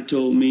saying, God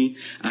told me,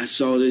 I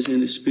saw this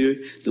in the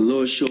Spirit, the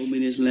Lord showed me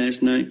this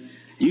last night.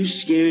 You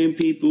scaring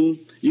people,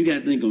 you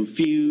got them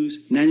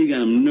confused, now you got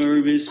them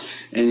nervous,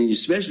 and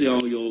especially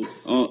all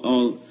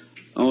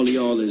of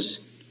y'all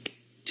is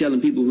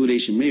telling people who they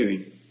should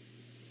marry.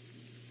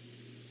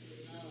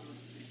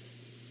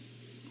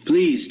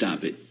 Please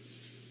stop it.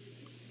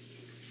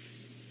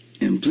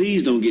 And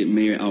please don't get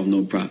married off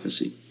no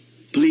prophecy.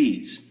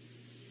 Please.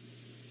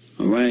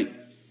 All right?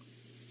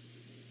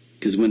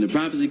 Because when the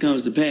prophecy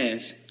comes to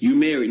pass, you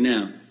married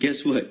now.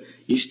 Guess what?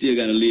 You still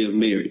got to live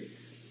married.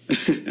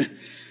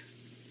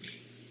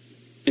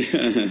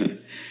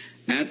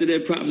 After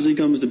that prophecy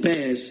comes to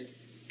pass,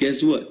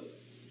 guess what?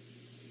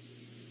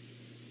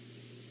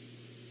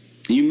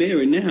 You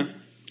married now.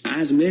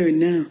 I's married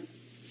now.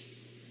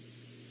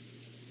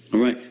 All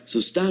right? So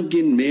stop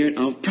getting married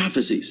off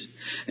prophecies.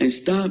 And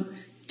stop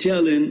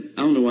telling,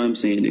 I don't know why I'm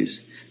saying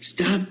this.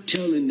 Stop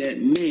telling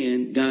that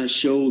man God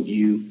showed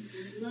you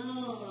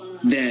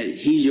that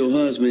he's your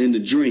husband in the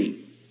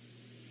dream.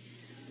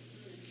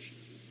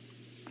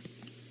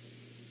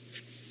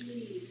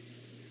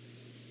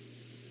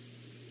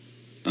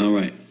 All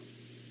right.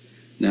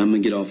 Now I'm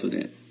going to get off of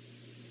that.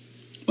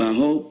 Well, I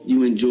hope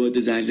you enjoyed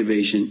this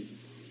activation.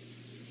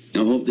 I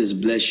hope this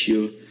blessed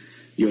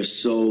your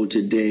soul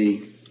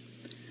today.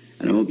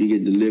 And I hope you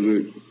get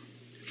delivered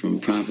from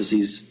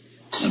prophecies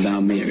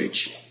about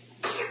marriage.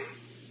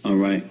 All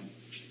right.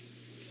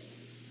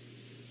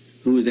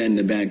 Who is that in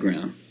the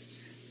background?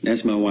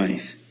 That's my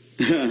wife.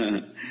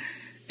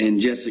 And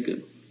Jessica.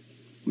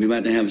 We're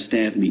about to have a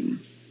staff meeting.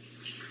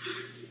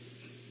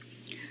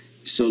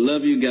 So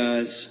love you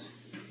guys.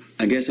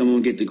 I guess I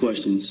won't get the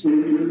questions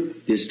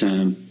this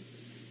time.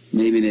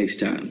 Maybe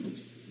next time.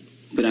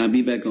 But I'll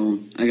be back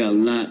on. I got a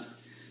lot.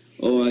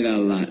 Oh, I got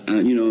a lot.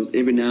 You know,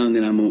 every now and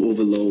then I'm on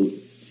overload.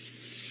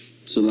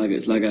 So like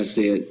I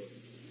said,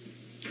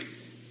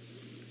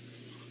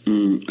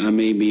 I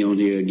may be on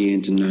here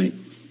again tonight.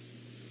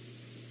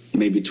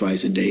 Maybe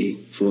twice a day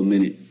for a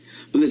minute.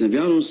 But listen, if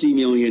y'all don't see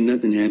me on here,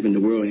 nothing happened. The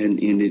world hadn't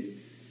ended.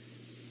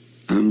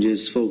 I'm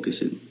just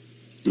focusing.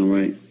 All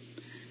right?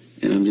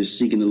 And I'm just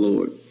seeking the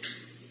Lord.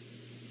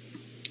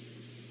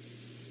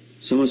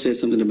 Someone said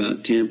something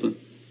about Tampa.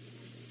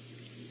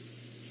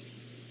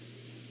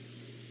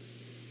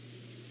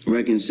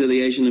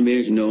 Reconciliation of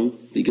marriage? No,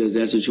 because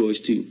that's a choice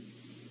too.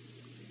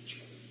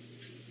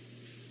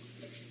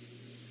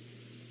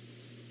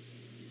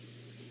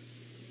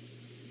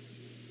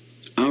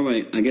 All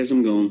right, I guess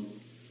I'm going.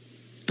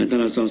 I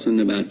thought I saw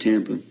something about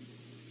Tampa.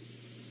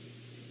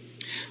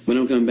 When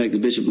I'm coming back to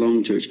Bishop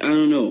Long Church, I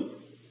don't know.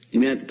 You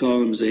may have to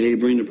call him and say, hey,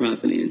 bring the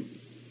prophet in.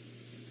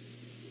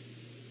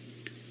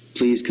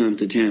 Please come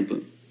to Tampa.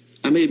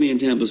 I may be in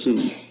Tampa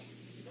soon.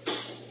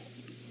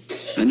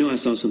 I know I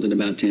saw something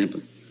about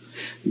Tampa.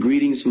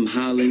 Greetings from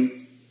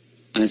Holland.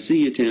 I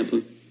see you,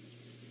 Tampa.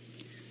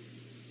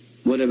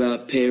 What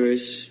about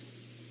Paris?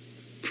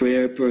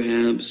 Prayer,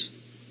 perhaps?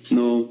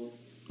 No,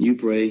 you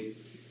pray.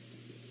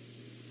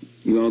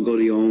 You all go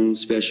to your own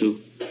special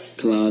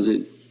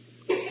closet,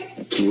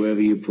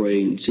 wherever you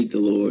pray and seek the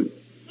Lord.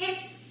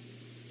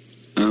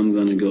 I'm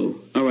going to go.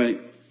 All right.